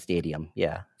out of the stadium,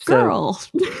 yeah. Girl. So,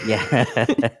 yeah.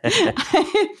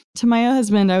 To my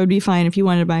husband, I would be fine if you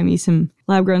wanted to buy me some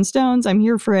lab-grown stones. I'm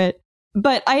here for it.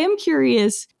 But I am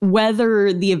curious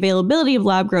whether the availability of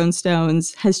lab-grown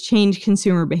stones has changed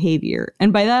consumer behavior.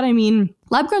 And by that, I mean,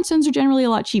 lab-grown stones are generally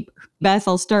a lot cheaper. Beth,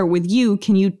 I'll start with you.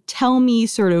 Can you tell me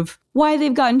sort of why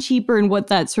they've gotten cheaper and what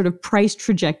that sort of price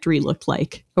trajectory looked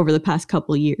like over the past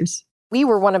couple of years? We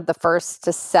were one of the first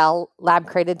to sell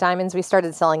lab-created diamonds. We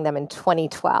started selling them in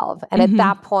 2012. And at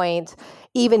that point,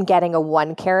 even getting a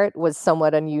 1 carat was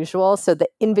somewhat unusual. So the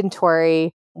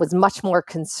inventory was much more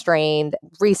constrained.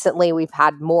 Recently, we've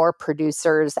had more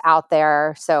producers out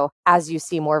there. So as you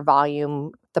see more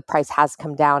volume, the price has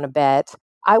come down a bit.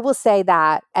 I will say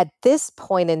that at this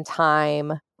point in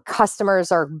time,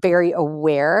 customers are very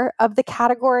aware of the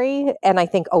category. And I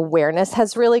think awareness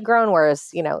has really grown, whereas,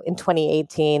 in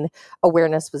 2018,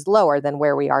 awareness was lower than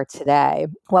where we are today.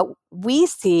 What we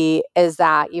see is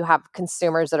that you have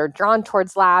consumers that are drawn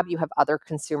towards lab, you have other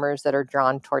consumers that are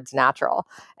drawn towards natural.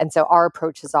 And so our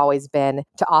approach has always been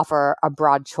to offer a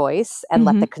broad choice and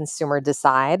let the consumer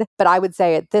decide. But I would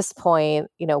say at this point,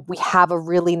 we have a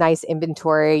really nice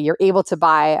inventory. You're able to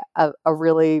buy a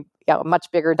really a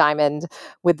much bigger diamond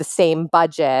with the same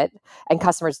budget, and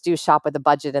customers do shop with a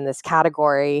budget in this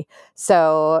category.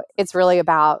 So it's really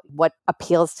about what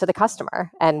appeals to the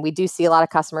customer. And we do see a lot of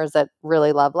customers that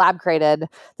really love lab created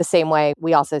the same way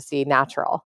we also see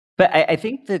natural. But I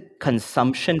think the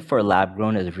consumption for lab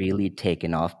grown has really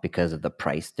taken off because of the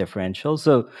price differential.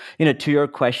 So, to your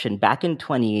question, back in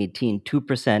 2018,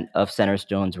 2% of center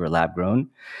stones were lab grown,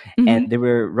 and there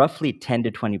were roughly 10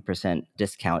 to 20%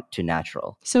 discount to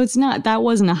natural. So that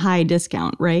wasn't a high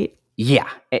discount, right? Yeah,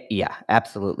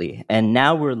 absolutely. And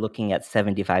now we're looking at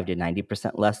 75 to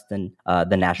 90% less than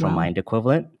the natural mined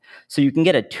equivalent. So you can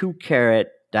get a 2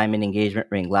 carat diamond engagement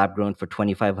ring lab grown for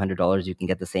 $2,500. You can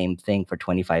get the same thing for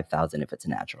 $25,000 if it's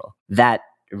natural. That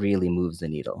really moves the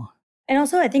needle. And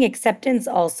also, I think acceptance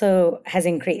also has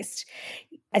increased.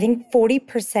 I think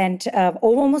 40% of,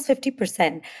 or almost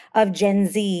 50% of Gen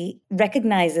Z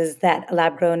recognizes that a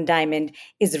lab-grown diamond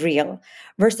is real,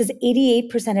 versus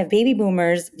 88% of baby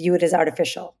boomers view it as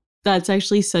artificial. That's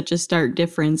actually such a stark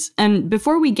difference. And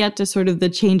before we get to sort of the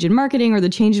change in marketing or the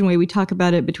change in way we talk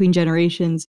about it between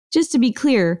generations, just to be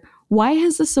clear, why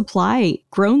has the supply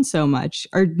grown so much?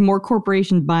 Are more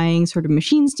corporations buying sort of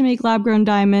machines to make lab-grown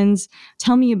diamonds?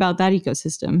 Tell me about that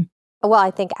ecosystem. Well,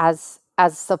 I think as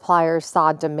suppliers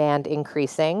saw demand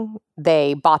increasing,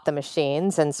 they bought the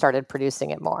machines and started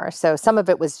producing it more. So some of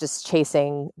it was just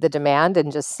chasing the demand and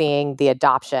just seeing the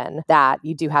adoption that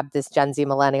you do have this Gen Z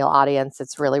millennial audience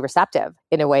that's really receptive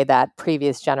in a way that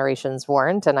previous generations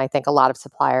weren't. And I think a lot of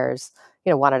suppliers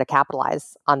wanted to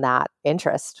capitalize on that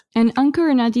interest. And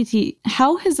Ankur and Aditi,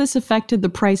 how has this affected the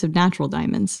price of natural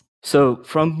diamonds? So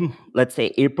from, let's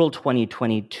say, April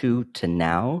 2022 to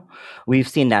now, we've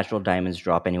seen natural diamonds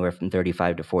drop anywhere from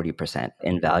 35 to 40%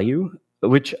 in value,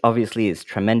 which obviously is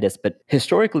tremendous. But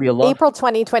historically, April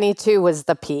 2022 was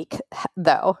the peak,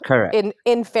 though. Correct.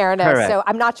 In fairness. Correct. So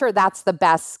I'm not sure that's the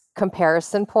best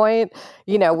comparison point.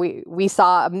 We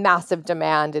saw a massive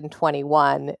demand in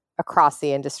 21 across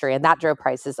the industry, and that drove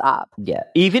prices up. Yeah.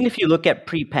 Even if you look at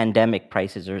pre-pandemic,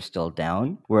 prices are still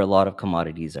down, where a lot of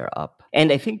commodities are up.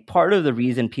 And I think part of the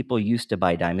reason people used to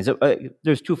buy diamonds,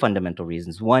 there's 2 fundamental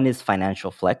reasons. One is financial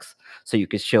flex. So you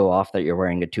could show off that you're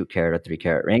wearing a 2 carat or 3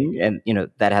 carat ring, and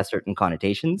that has certain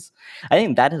connotations. I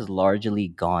think that has largely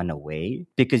gone away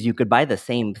because you could buy the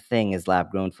same thing as lab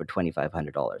grown for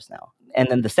 $2,500 now. And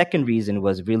then the second reason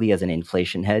was really as an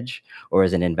inflation hedge or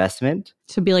as an investment.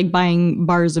 So it'd be like buying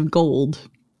bars of gold,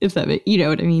 if that, you know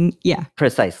what I mean? Yeah.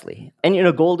 Precisely. And,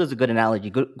 gold is a good analogy.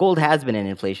 Gold has been an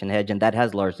inflation hedge, and that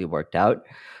has largely worked out.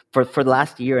 For the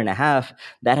last year and a half,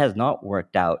 that has not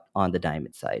worked out on the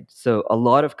diamond side. So a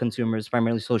lot of consumers,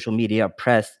 primarily social media,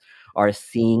 press, are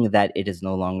seeing that it is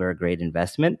no longer a great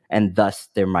investment, and thus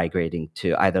they're migrating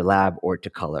to either lab or to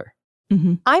color.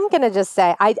 Mm-hmm. I'm going to just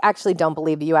say, I actually don't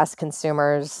believe U.S.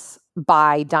 consumers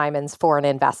buy diamonds for an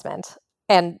investment.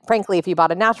 And frankly, if you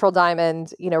bought a natural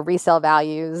diamond, resale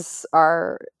values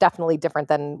are definitely different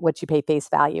than what you pay face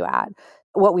value at.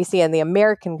 what we see in the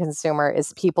American consumer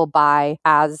is people buy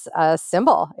as a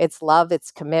symbol. It's love,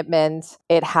 it's commitment,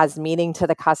 it has meaning to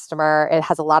the customer, it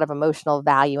has a lot of emotional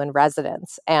value and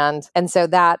resonance. And so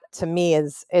that to me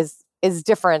is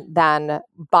different than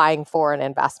buying for an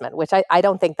investment, which I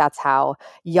don't think that's how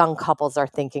young couples are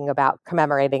thinking about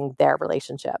commemorating their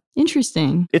relationship.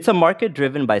 Interesting. It's a market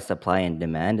driven by supply and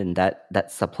demand, and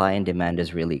that supply and demand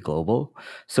is really global.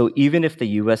 So even if the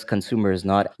US consumer is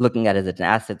not looking at it as an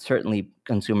asset, certainly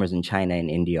consumers in China and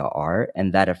India are,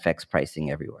 and that affects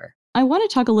pricing everywhere. I want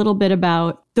to talk a little bit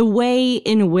about the way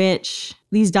in which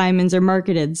these diamonds are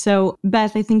marketed. So,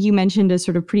 Beth, I think you mentioned a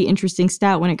sort of pretty interesting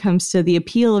stat when it comes to the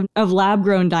appeal of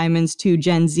lab-grown diamonds to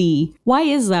Gen Z. Why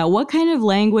is that? What kind of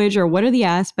language or what are the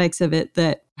aspects of it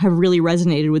that have really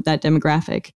resonated with that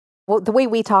demographic? Well, the way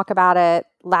we talk about it,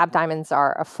 lab diamonds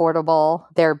are affordable,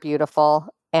 they're beautiful,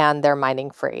 and they're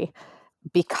mining free,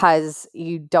 because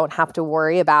you don't have to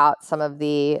worry about some of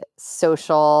the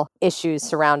social issues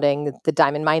surrounding the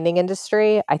diamond mining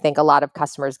industry. I think a lot of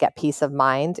customers get peace of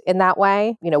mind in that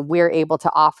way. We're able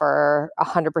to offer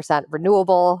 100%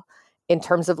 renewable in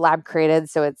terms of lab created.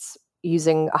 So it's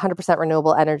using 100%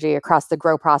 renewable energy across the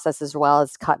grow process as well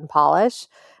as cut and polish.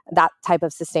 That type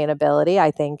of sustainability, I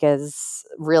think, is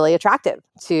really attractive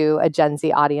to a Gen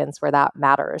Z audience where that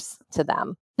matters to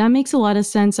them. That makes a lot of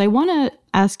sense. I want to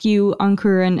ask you,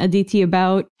 Ankur and Aditi,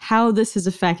 about how this has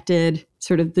affected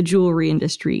sort of the jewelry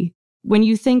industry. When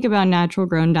you think about natural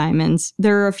grown diamonds,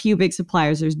 there are a few big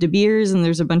suppliers. There's De Beers and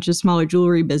there's a bunch of smaller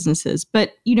jewelry businesses.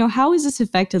 But, how has this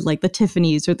affected like the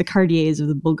Tiffany's or the Cartiers or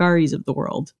the Bulgaris of the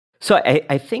world? So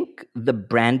I think the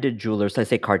branded jewelers, let's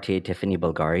say Cartier, Tiffany,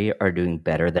 Bulgari, are doing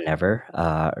better than ever.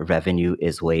 Revenue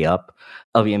is way up.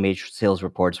 LVMH sales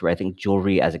reports where I think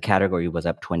jewelry as a category was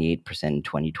up 28% in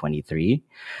 2023.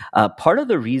 Part of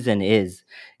the reason is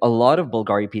a lot of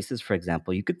Bulgari pieces, for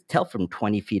example, you could tell from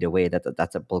 20 feet away that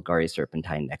that's a Bulgari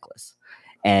serpentine necklace.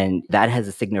 And that has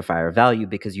a signifier value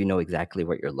because you know exactly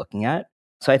what you're looking at.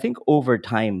 So I think over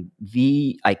time,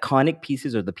 the iconic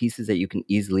pieces or the pieces that you can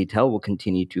easily tell will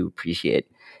continue to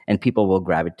appreciate and people will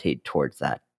gravitate towards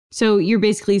that. So you're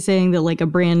basically saying that like a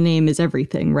brand name is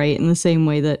everything, right? In the same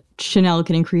way that Chanel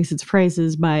can increase its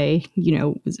prices by,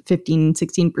 15,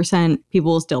 16%,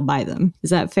 people will still buy them.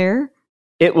 Is that fair?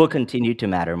 It will continue to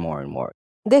matter more and more.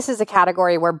 This is a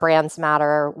category where brands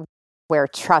matter, where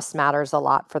trust matters a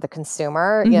lot for the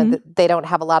consumer. Mm-hmm. They don't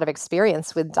have a lot of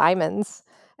experience with diamonds.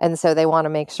 And so they want to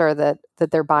make sure that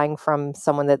they're buying from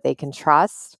someone that they can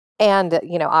trust. And,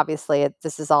 obviously,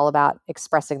 this is all about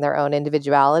expressing their own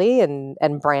individuality, and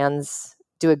brands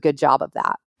do a good job of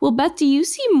that. Well, Beth, do you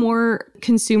see more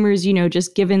consumers,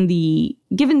 just given the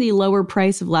lower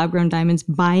price of lab-grown diamonds,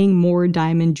 buying more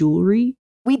diamond jewelry?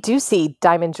 We do see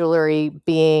diamond jewelry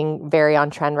being very on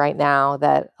trend right now,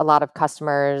 that a lot of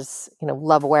customers,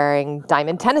 love wearing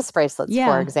diamond tennis bracelets,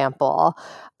 for example.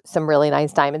 Some really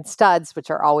nice diamond studs, which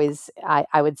are always,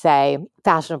 I would say,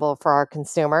 fashionable for our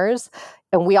consumers.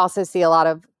 And we also see a lot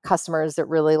of customers that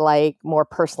really like more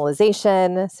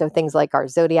personalization. So things like our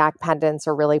Zodiac pendants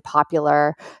are really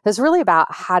popular. It's really about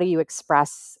how do you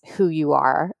express who you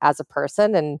are as a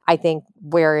person. And I think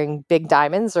wearing big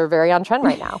diamonds are very on trend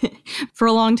right now. For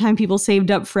a long time, people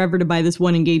saved up forever to buy this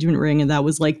one engagement ring, and that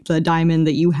was like the diamond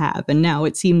that you have. And now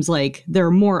it seems like there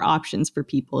are more options for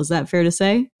people. Is that fair to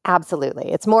say?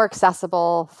 Absolutely. It's more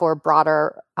accessible for a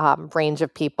broader range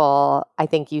of people. I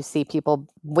think you see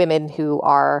women who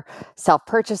are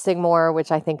self-purchasing more,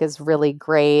 which I think is really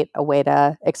great, a way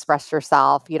to express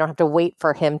yourself. You don't have to wait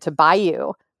for him to buy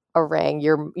you a ring.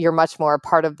 You're much more a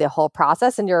part of the whole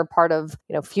process, and you're a part of,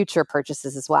 future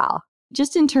purchases as well.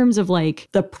 Just in terms of like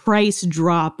the price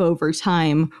drop over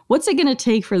time, what's it going to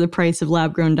take for the price of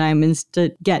lab-grown diamonds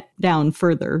to get down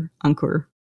further, Ankur?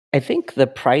 I think the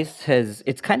price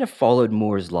it's kind of followed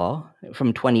Moore's Law.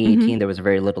 From 2018, there was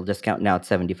very little discount. Now it's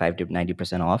 75 to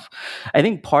 90% off. I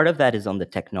think part of that is on the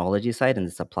technology side and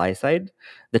the supply side.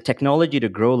 The technology to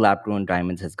grow lab-grown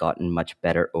diamonds has gotten much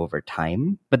better over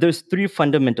time. But there's three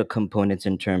fundamental components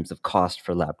in terms of cost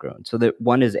for lab-grown. So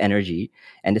one is energy,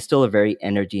 and it's still a very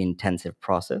energy-intensive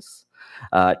process.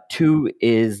 Two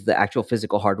is the actual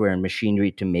physical hardware and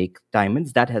machinery to make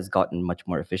diamonds. That has gotten much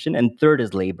more efficient. And third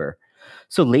is labor.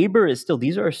 So labor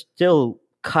these are still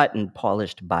cut and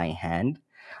polished by hand.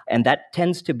 And that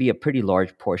tends to be a pretty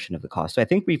large portion of the cost. So I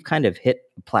think we've kind of hit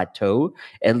a plateau,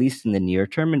 at least in the near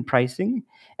term in pricing.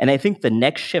 And I think the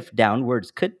next shift downwards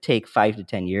could take 5 to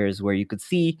 10 years, where you could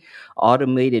see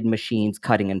automated machines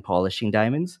cutting and polishing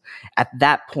diamonds. At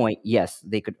that point, yes,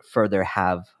 they could further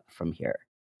have from here.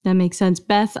 That makes sense.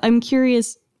 Beth, I'm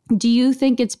curious, do you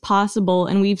think it's possible,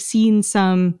 and we've seen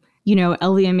some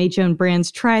LVMH owned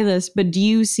brands try this, but do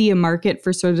you see a market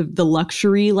for sort of the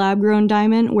luxury lab-grown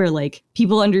diamond where like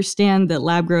people understand that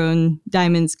lab-grown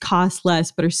diamonds cost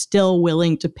less but are still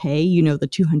willing to pay, the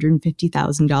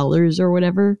 $250,000 or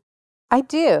whatever? I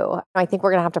do. I think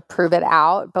we're going to have to prove it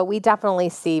out, but we definitely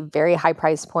see very high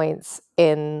price points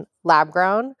in lab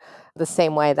grown, the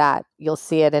same way that you'll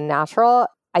see it in natural.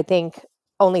 I think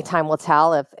only time will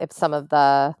tell if some of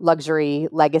the luxury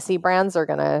legacy brands are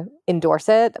going to endorse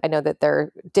it. I know that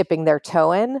they're dipping their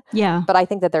toe in. Yeah. But I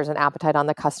think that there's an appetite on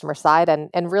the customer side.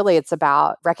 And really, it's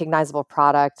about recognizable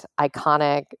product,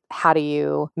 iconic. How do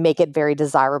you make it very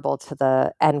desirable to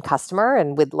the end customer?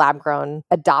 And with lab-grown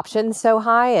adoption so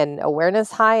high and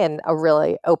awareness high and a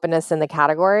really openness in the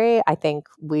category, I think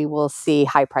we will see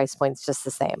high price points just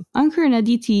the same. Ankur and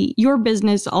Aditi, your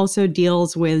business also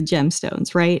deals with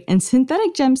gemstones, right? And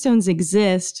synthetic gemstones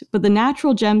exist, but the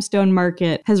natural gemstone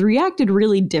market has reacted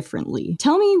really differently.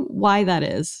 Tell me why that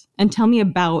is, and tell me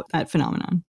about that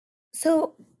phenomenon.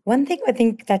 So one thing I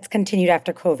think that's continued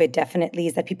after COVID definitely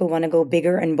is that people want to go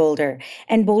bigger and bolder.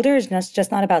 And bolder is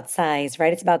just not about size,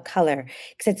 right? It's about color,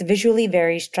 because it's visually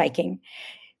very striking.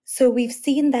 So we've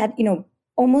seen that,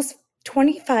 almost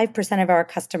 25% of our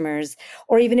customers,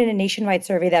 or even in a nationwide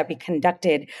survey that we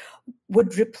conducted,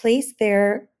 would replace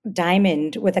their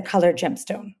diamond with a colored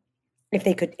gemstone if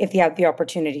they have the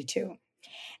opportunity to.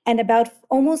 And about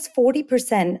almost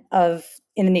 40%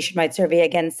 in the nationwide survey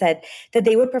again said that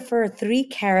they would prefer a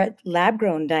 3-carat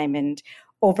lab-grown diamond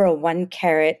over a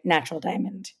 1-carat natural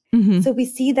diamond. Mm-hmm. So we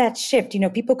see that shift.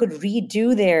 People could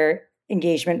redo their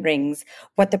engagement rings,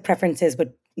 what the preferences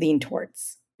would lean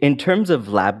towards. In terms of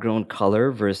lab-grown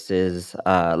color versus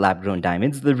lab-grown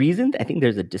diamonds, the reason I think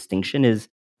there's a distinction is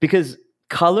because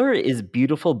color is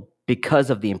beautiful because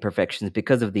of the imperfections,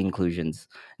 because of the inclusions.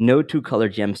 No two color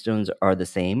gemstones are the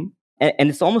same. And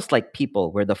it's almost like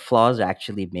people, where the flaws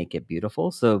actually make it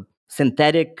beautiful. So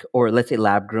synthetic, or let's say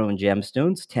lab-grown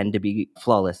gemstones tend to be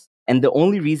flawless. And the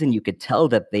only reason you could tell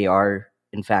that they are,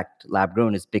 in fact,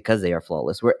 lab-grown is because they are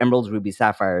flawless. Where emeralds, rubies,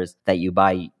 sapphires that you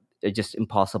buy, it's just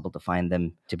impossible to find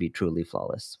them to be truly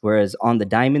flawless. Whereas on the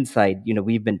diamond side,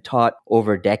 we've been taught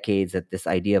over decades that this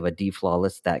idea of a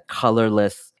deflawless, that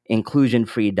colorless,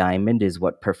 inclusion-free diamond is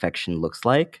what perfection looks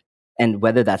like. And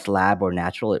whether that's lab or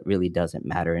natural, it really doesn't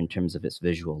matter in terms of its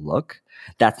visual look.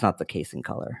 That's not the case in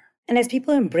color. And as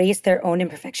people embrace their own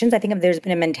imperfections, I think there's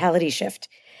been a mentality shift.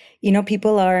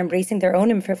 People are embracing their own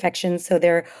imperfections, so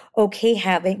they're okay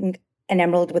having an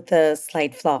emerald with a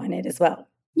slight flaw in it as well.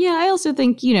 Yeah, I also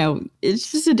think,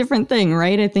 it's just a different thing,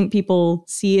 right? I think people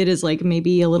see it as like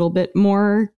maybe a little bit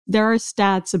more. There are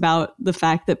stats about the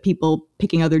fact that people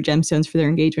picking other gemstones for their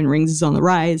engagement rings is on the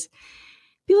rise.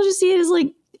 People just see it as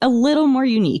like a little more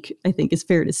unique, I think is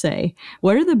fair to say.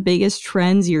 What are the biggest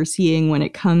trends you're seeing when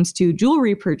it comes to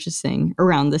jewelry purchasing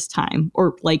around this time?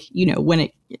 Or like,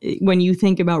 when you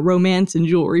think about romance and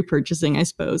jewelry purchasing, I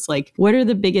suppose, like what are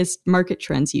the biggest market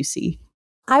trends you see?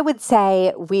 I would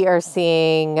say we are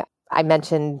seeing, I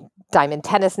mentioned diamond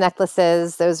tennis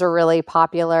necklaces. Those are really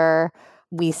popular.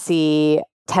 We see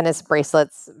tennis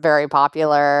bracelets very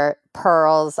popular.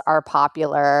 Pearls are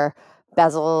popular.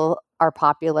 Bezel are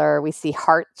popular. We see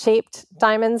heart-shaped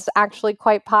diamonds actually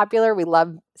quite popular. We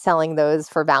love selling those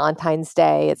for Valentine's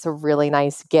Day. It's a really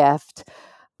nice gift.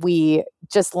 We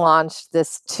just launched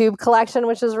this tube collection,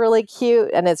 which is really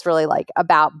cute. And it's really like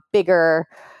about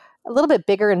a little bit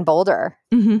bigger and bolder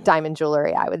diamond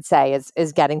jewelry, I would say,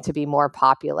 is getting to be more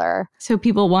popular. So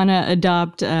people want to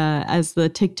adopt, as the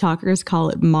TikTokers call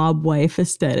it, mob wife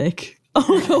aesthetic.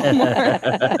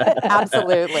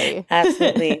 Absolutely.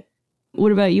 Absolutely.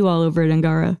 What about you all over at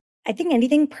Angara? I think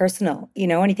anything personal,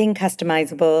 anything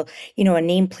customizable,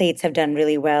 nameplates have done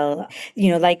really well.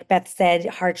 Like Beth said,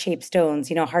 heart-shaped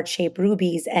stones, heart-shaped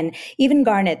rubies, and even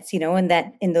garnets,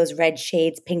 in those red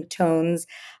shades, pink tones.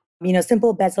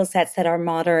 Simple bezel sets that are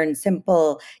modern,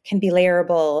 simple, can be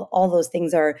layerable. All those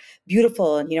things are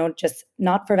beautiful, just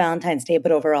not for Valentine's Day,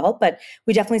 but overall. But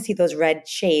we definitely see those red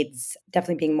shades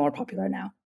definitely being more popular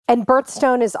now. And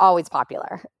birthstone is always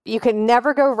popular. You can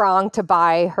never go wrong to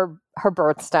buy her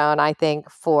birthstone, I think,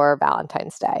 for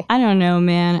Valentine's Day. I don't know,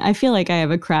 man. I feel like I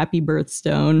have a crappy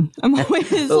birthstone. I'm always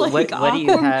what do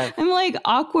you have? I'm like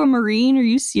aquamarine. Are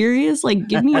you serious? Like,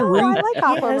 give me a ruby. I like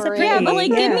aquamarine. Yeah, but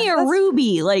like, give me a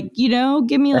ruby. Like,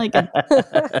 give me like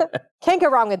a... Can't go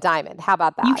wrong with diamond. How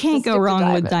about that? You can't go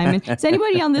wrong with diamond. Does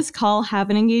anybody on this call have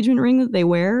an engagement ring that they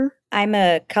wear? I'm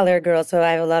a color girl, so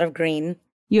I have a lot of green.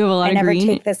 You have a lot of green? I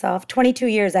never take this off. 22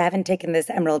 years, I haven't taken this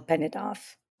emerald pendant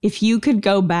off. If you could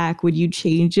go back, would you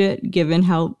change it given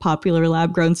how popular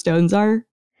lab-grown stones are?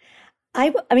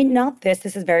 I mean, not this.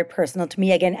 This is very personal to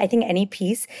me. Again, I think any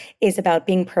piece is about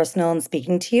being personal and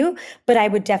speaking to you, but I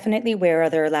would definitely wear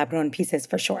other lab-grown pieces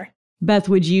for sure. Beth,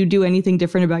 would you do anything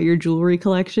different about your jewelry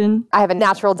collection? I have a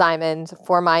natural diamond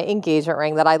for my engagement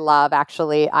ring that I love.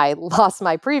 Actually, I lost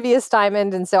my previous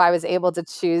diamond, and so I was able to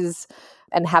choose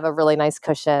and have a really nice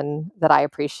cushion that I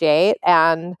appreciate.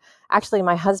 And actually,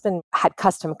 my husband had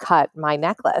custom cut my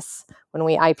necklace. When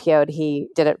we IPO'd, he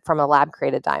did it from a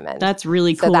lab-created diamond. That's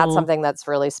really cool. So that's something that's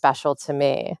really special to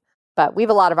me. But we have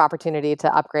a lot of opportunity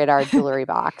to upgrade our jewelry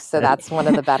box. So that's one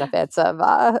of the benefits of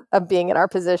being in our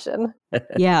position.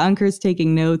 Yeah, Ankur's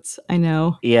taking notes. I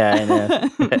know. Yeah, I know.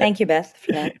 Thank you, Beth,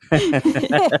 for that.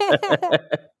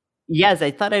 Yes,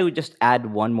 I thought I would just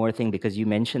add one more thing because you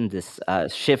mentioned this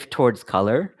shift towards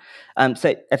color.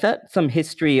 So I thought some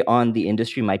history on the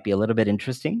industry might be a little bit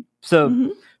interesting.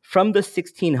 So from the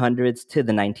 1600s to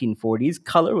the 1940s,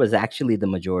 color was actually the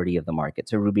majority of the market.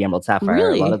 So ruby, emerald,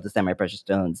 sapphire, a lot of the semi-precious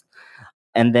stones.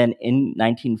 And then in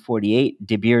 1948,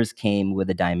 De Beers came with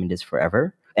A Diamond is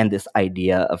Forever. And this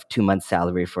idea of 2 months'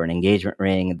 salary for an engagement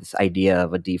ring, and this idea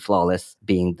of a D flawless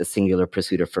being the singular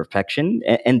pursuit of perfection.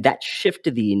 And that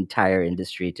shifted the entire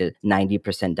industry to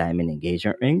 90% diamond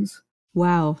engagement rings.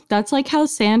 Wow. That's like how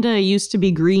Santa used to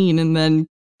be green and then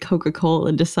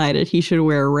Coca-Cola decided he should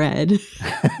wear red.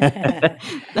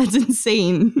 That's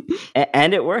insane.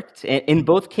 And it worked. In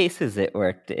both cases, it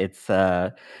worked. It's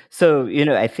so,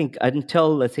 I think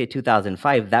until, let's say,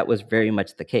 2005, that was very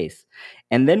much the case.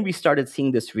 And then we started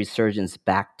seeing this resurgence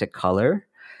back to color.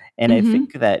 And I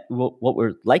think that what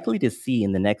we're likely to see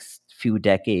in the next few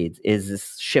decades is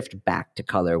this shift back to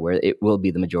color where it will be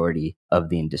the majority of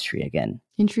the industry again.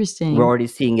 Interesting. We're already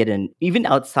seeing it even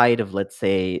outside of, let's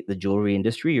say, the jewelry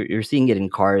industry. You're seeing it in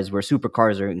cars where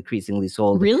supercars are increasingly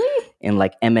sold. Really? In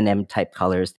like M&M type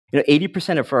colors.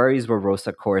 80% of Ferraris were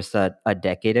Rosa Corsa a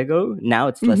decade ago. Now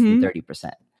it's less than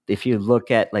 30%. If you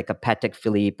look at like a Patek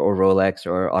Philippe or Rolex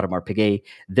or Audemars Piguet,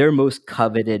 their most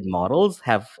coveted models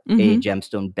have a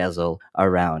gemstone bezel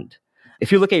around.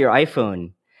 If you look at your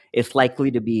iPhone, it's likely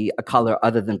to be a color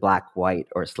other than black, white,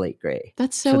 or slate gray.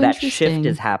 That's so that interesting. shift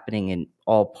is happening in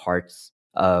all parts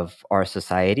of our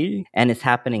society, and it's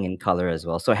happening in color as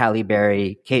well. So Halle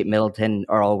Berry, Kate Middleton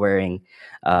are all wearing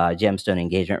gemstone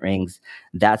engagement rings.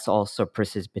 That's also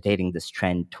precipitating this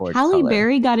trend towards Halle color.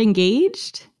 Berry got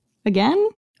engaged again?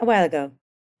 A while ago.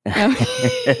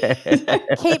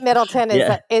 Kate Middleton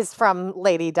is from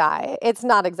Lady Di. It's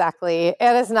not exactly,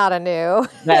 it is not a new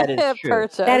that is true.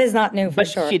 purchase. That is not new for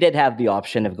sure. But she did have the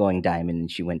option of going diamond and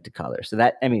she went to color. So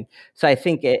I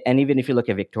think, and even if you look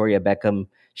at Victoria Beckham,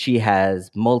 she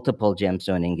has multiple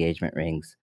gemstone engagement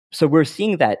rings. So we're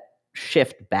seeing that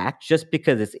shift back just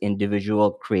because it's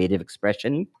individual creative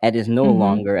expression and is no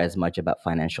longer as much about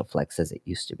financial flex as it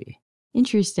used to be.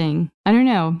 Interesting. I don't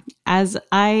know. As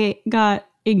I got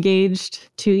engaged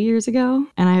 2 years ago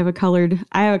and I have a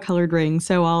colored ring,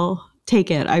 so I'll take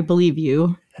it. I believe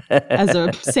you as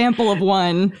a sample of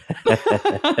one.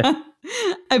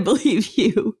 I believe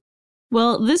you.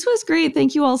 Well, this was great.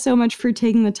 Thank you all so much for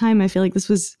taking the time. I feel like this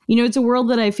was, it's a world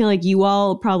that I feel like you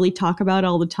all probably talk about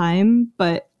all the time,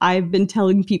 but I've been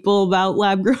telling people about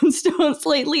lab-grown stones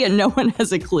lately and no one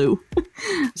has a clue.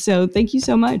 So thank you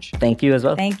so much. Thank you as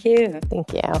well. Thank you.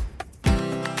 Thank you.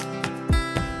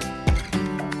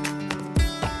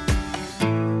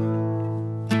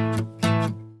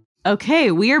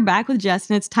 Okay, we are back with Jess,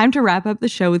 and it's time to wrap up the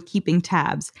show with Keeping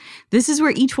Tabs. This is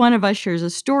where each one of us shares a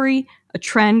story, a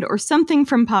trend, or something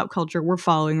from pop culture we're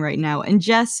following right now. And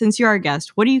Jess, since you're our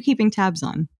guest, what are you keeping tabs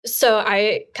on? So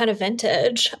I kind of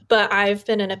vintage, but I've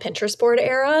been in a Pinterest board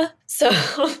era. So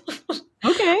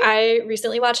Okay. I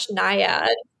recently watched Naiad.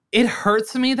 It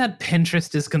hurts me that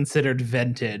Pinterest is considered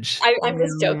vintage. I'm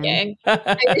just joking.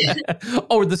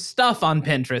 Or the stuff on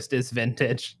Pinterest is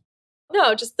vintage.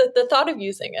 No, just the thought of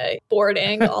using it,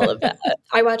 boarding, all of that.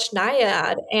 I watched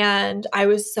Naiad and I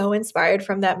was so inspired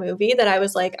from that movie that I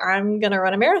was like, I'm going to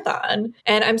run a marathon.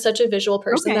 And I'm such a visual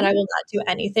person that I will not do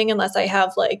anything unless I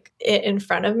have like it in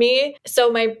front of me. So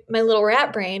my little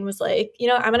rat brain was like,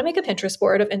 I'm going to make a Pinterest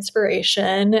board of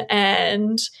inspiration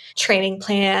and training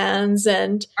plans.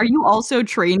 And are you also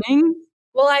training?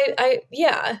 Well, I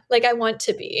want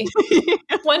to be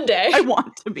one day. I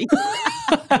want to be.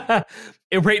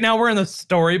 Right now, we're in the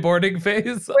storyboarding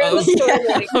phase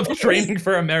of training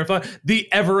for a marathon. The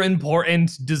ever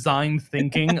important design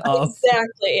thinking of.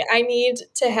 Exactly. I need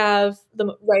to have the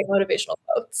right motivational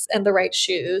quotes and the right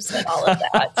shoes and all of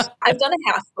that. I've done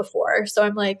a half before, so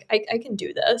I'm like, I can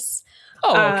do this.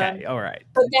 Oh, okay. All right.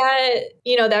 But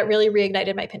that, that really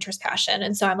reignited my Pinterest passion.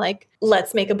 And so I'm like,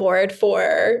 let's make a board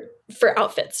for for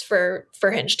outfits for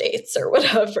Hinge dates or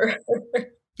whatever.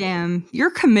 Damn,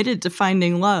 you're committed to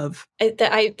finding love.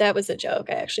 That was a joke.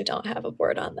 I actually don't have a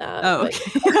board on that. Oh,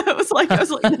 okay. I was like,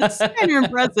 that's kind of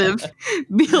impressive.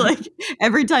 Be like,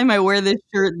 every time I wear this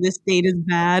shirt, this date is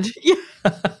bad. Yeah.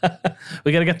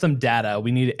 We got to get some data.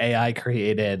 We need AI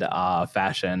created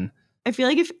fashion. I feel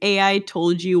like if AI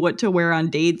told you what to wear on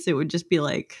dates, it would just be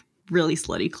like really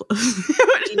slutty clothes.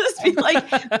 It would just be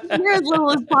like, wear as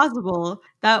little as possible.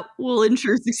 That will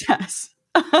ensure success.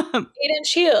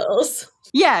 8-inch heels.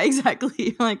 Yeah,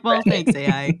 exactly. Like, well, thanks,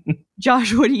 AI.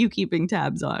 Josh, what are you keeping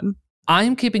tabs on?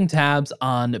 I'm keeping tabs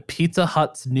on Pizza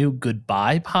Hut's new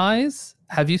goodbye pies.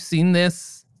 Have you seen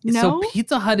this? No. So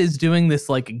Pizza Hut is doing this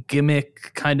like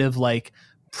gimmick kind of like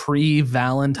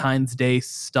pre-Valentine's Day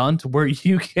stunt where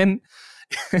you can...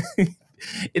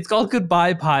 It's called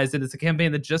Goodbye Pies, and it's a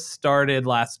campaign that just started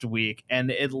last week, and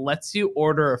it lets you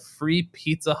order a free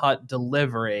Pizza Hut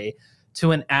delivery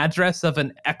to an address of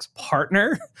an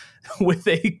ex-partner with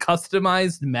a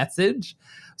customized message.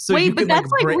 So wait, but that's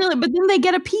like really, but then they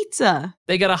get a pizza.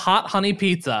 They get a hot honey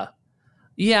pizza.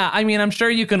 Yeah, I mean, I'm sure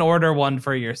you can order one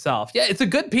for yourself. Yeah, it's a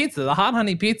good pizza. The hot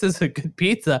honey pizza is a good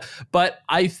pizza, but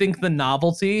I think the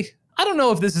novelty, I don't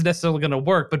know if this is necessarily going to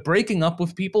work, but breaking up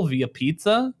with people via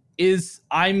pizza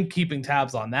I'm keeping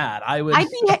tabs on that. I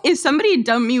think if somebody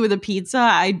dumped me with a pizza,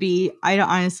 I'd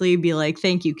honestly be like,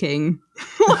 thank you, King.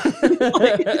 Like,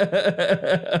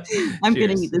 I'm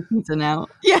going to eat this pizza now.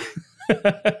 Yeah.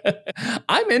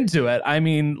 I'm into it. I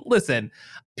mean, listen,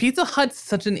 Pizza Hut's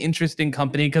such an interesting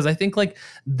company because I think like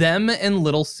them and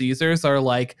Little Caesars are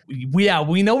like, we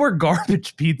know we're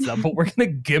garbage pizza, but we're going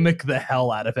to gimmick the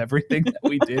hell out of everything that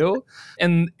we do.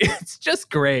 And it's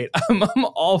just great. I'm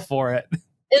all for it.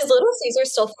 Is Little Caesar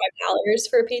still $5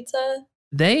 for a pizza?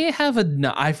 They have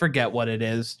I forget what it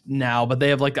is now, but they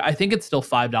have like, I think it's still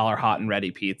 $5 hot and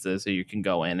ready pizza. So you can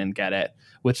go in and get it,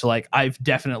 which like I've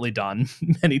definitely done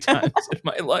many times in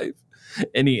my life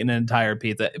and eaten an entire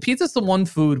pizza. Pizza's the one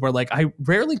food where like I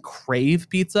rarely crave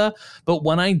pizza, but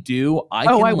when I do,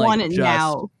 I want it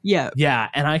now. Yeah. Yeah.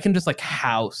 And I can just like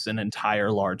house an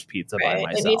entire large pizza by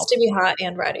myself. It needs to be hot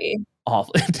and ready.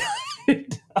 Awful.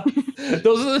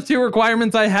 Those are the two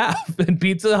requirements I have. And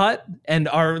Pizza Hut and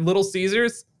our Little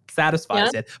Caesars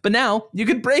satisfies it. But now you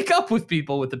can break up with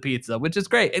people with the pizza, which is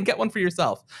great, and get one for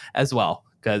yourself as well,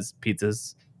 because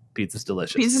pizza's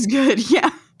delicious. Pizza's good, yeah.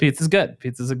 Pizza's good.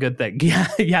 Pizza's a good thing. Yeah.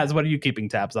 Yes. What are you keeping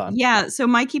tabs on? Yeah. So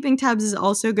my keeping tabs is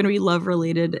also going to be love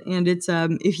related, and it's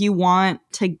if you want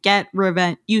to get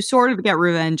revenge, you sort of get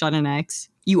revenge on an ex.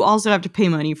 You also have to pay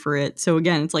money for it. So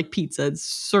again, it's like pizza.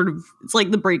 It's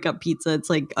like the breakup pizza. It's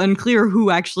like unclear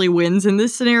who actually wins in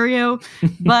this scenario.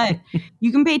 But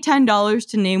you can pay $10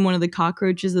 to name one of the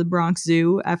cockroaches of the Bronx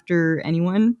Zoo after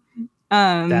anyone.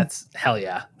 That's hell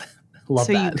yeah. Love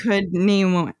so that. You could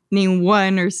name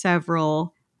one or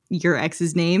several your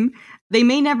ex's name. They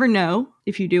may never know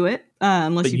if you do it,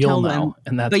 unless you tell them.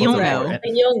 And that's you'll know.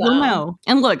 You'll know.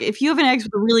 And look, if you have an ex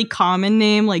with a really common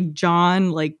name like John,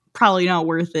 like probably not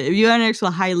worth it. If you have an ex with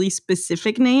a highly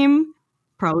specific name,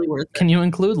 probably worth it. Can you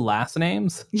include last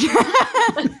names?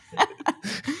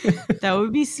 That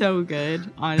would be so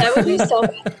good, honestly. That would be so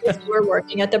bad if you were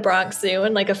working at the Bronx Zoo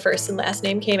and like a first and last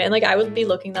name came in. Like I would be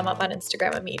looking them up on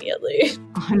Instagram immediately.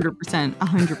 100%.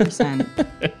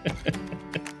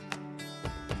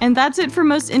 And that's it for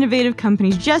Most Innovative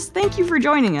Companies. Jess, thank you for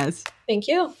joining us. Thank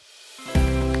you.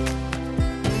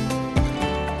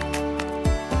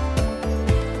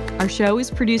 Our show is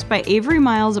produced by Avery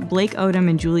Miles, Blake Odom,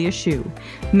 and Julia Shu.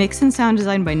 Mix and sound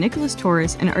design by Nicholas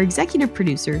Torres, and our executive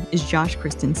producer is Josh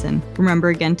Christensen. Remember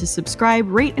again to subscribe,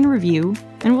 rate, and review,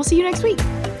 and we'll see you next week.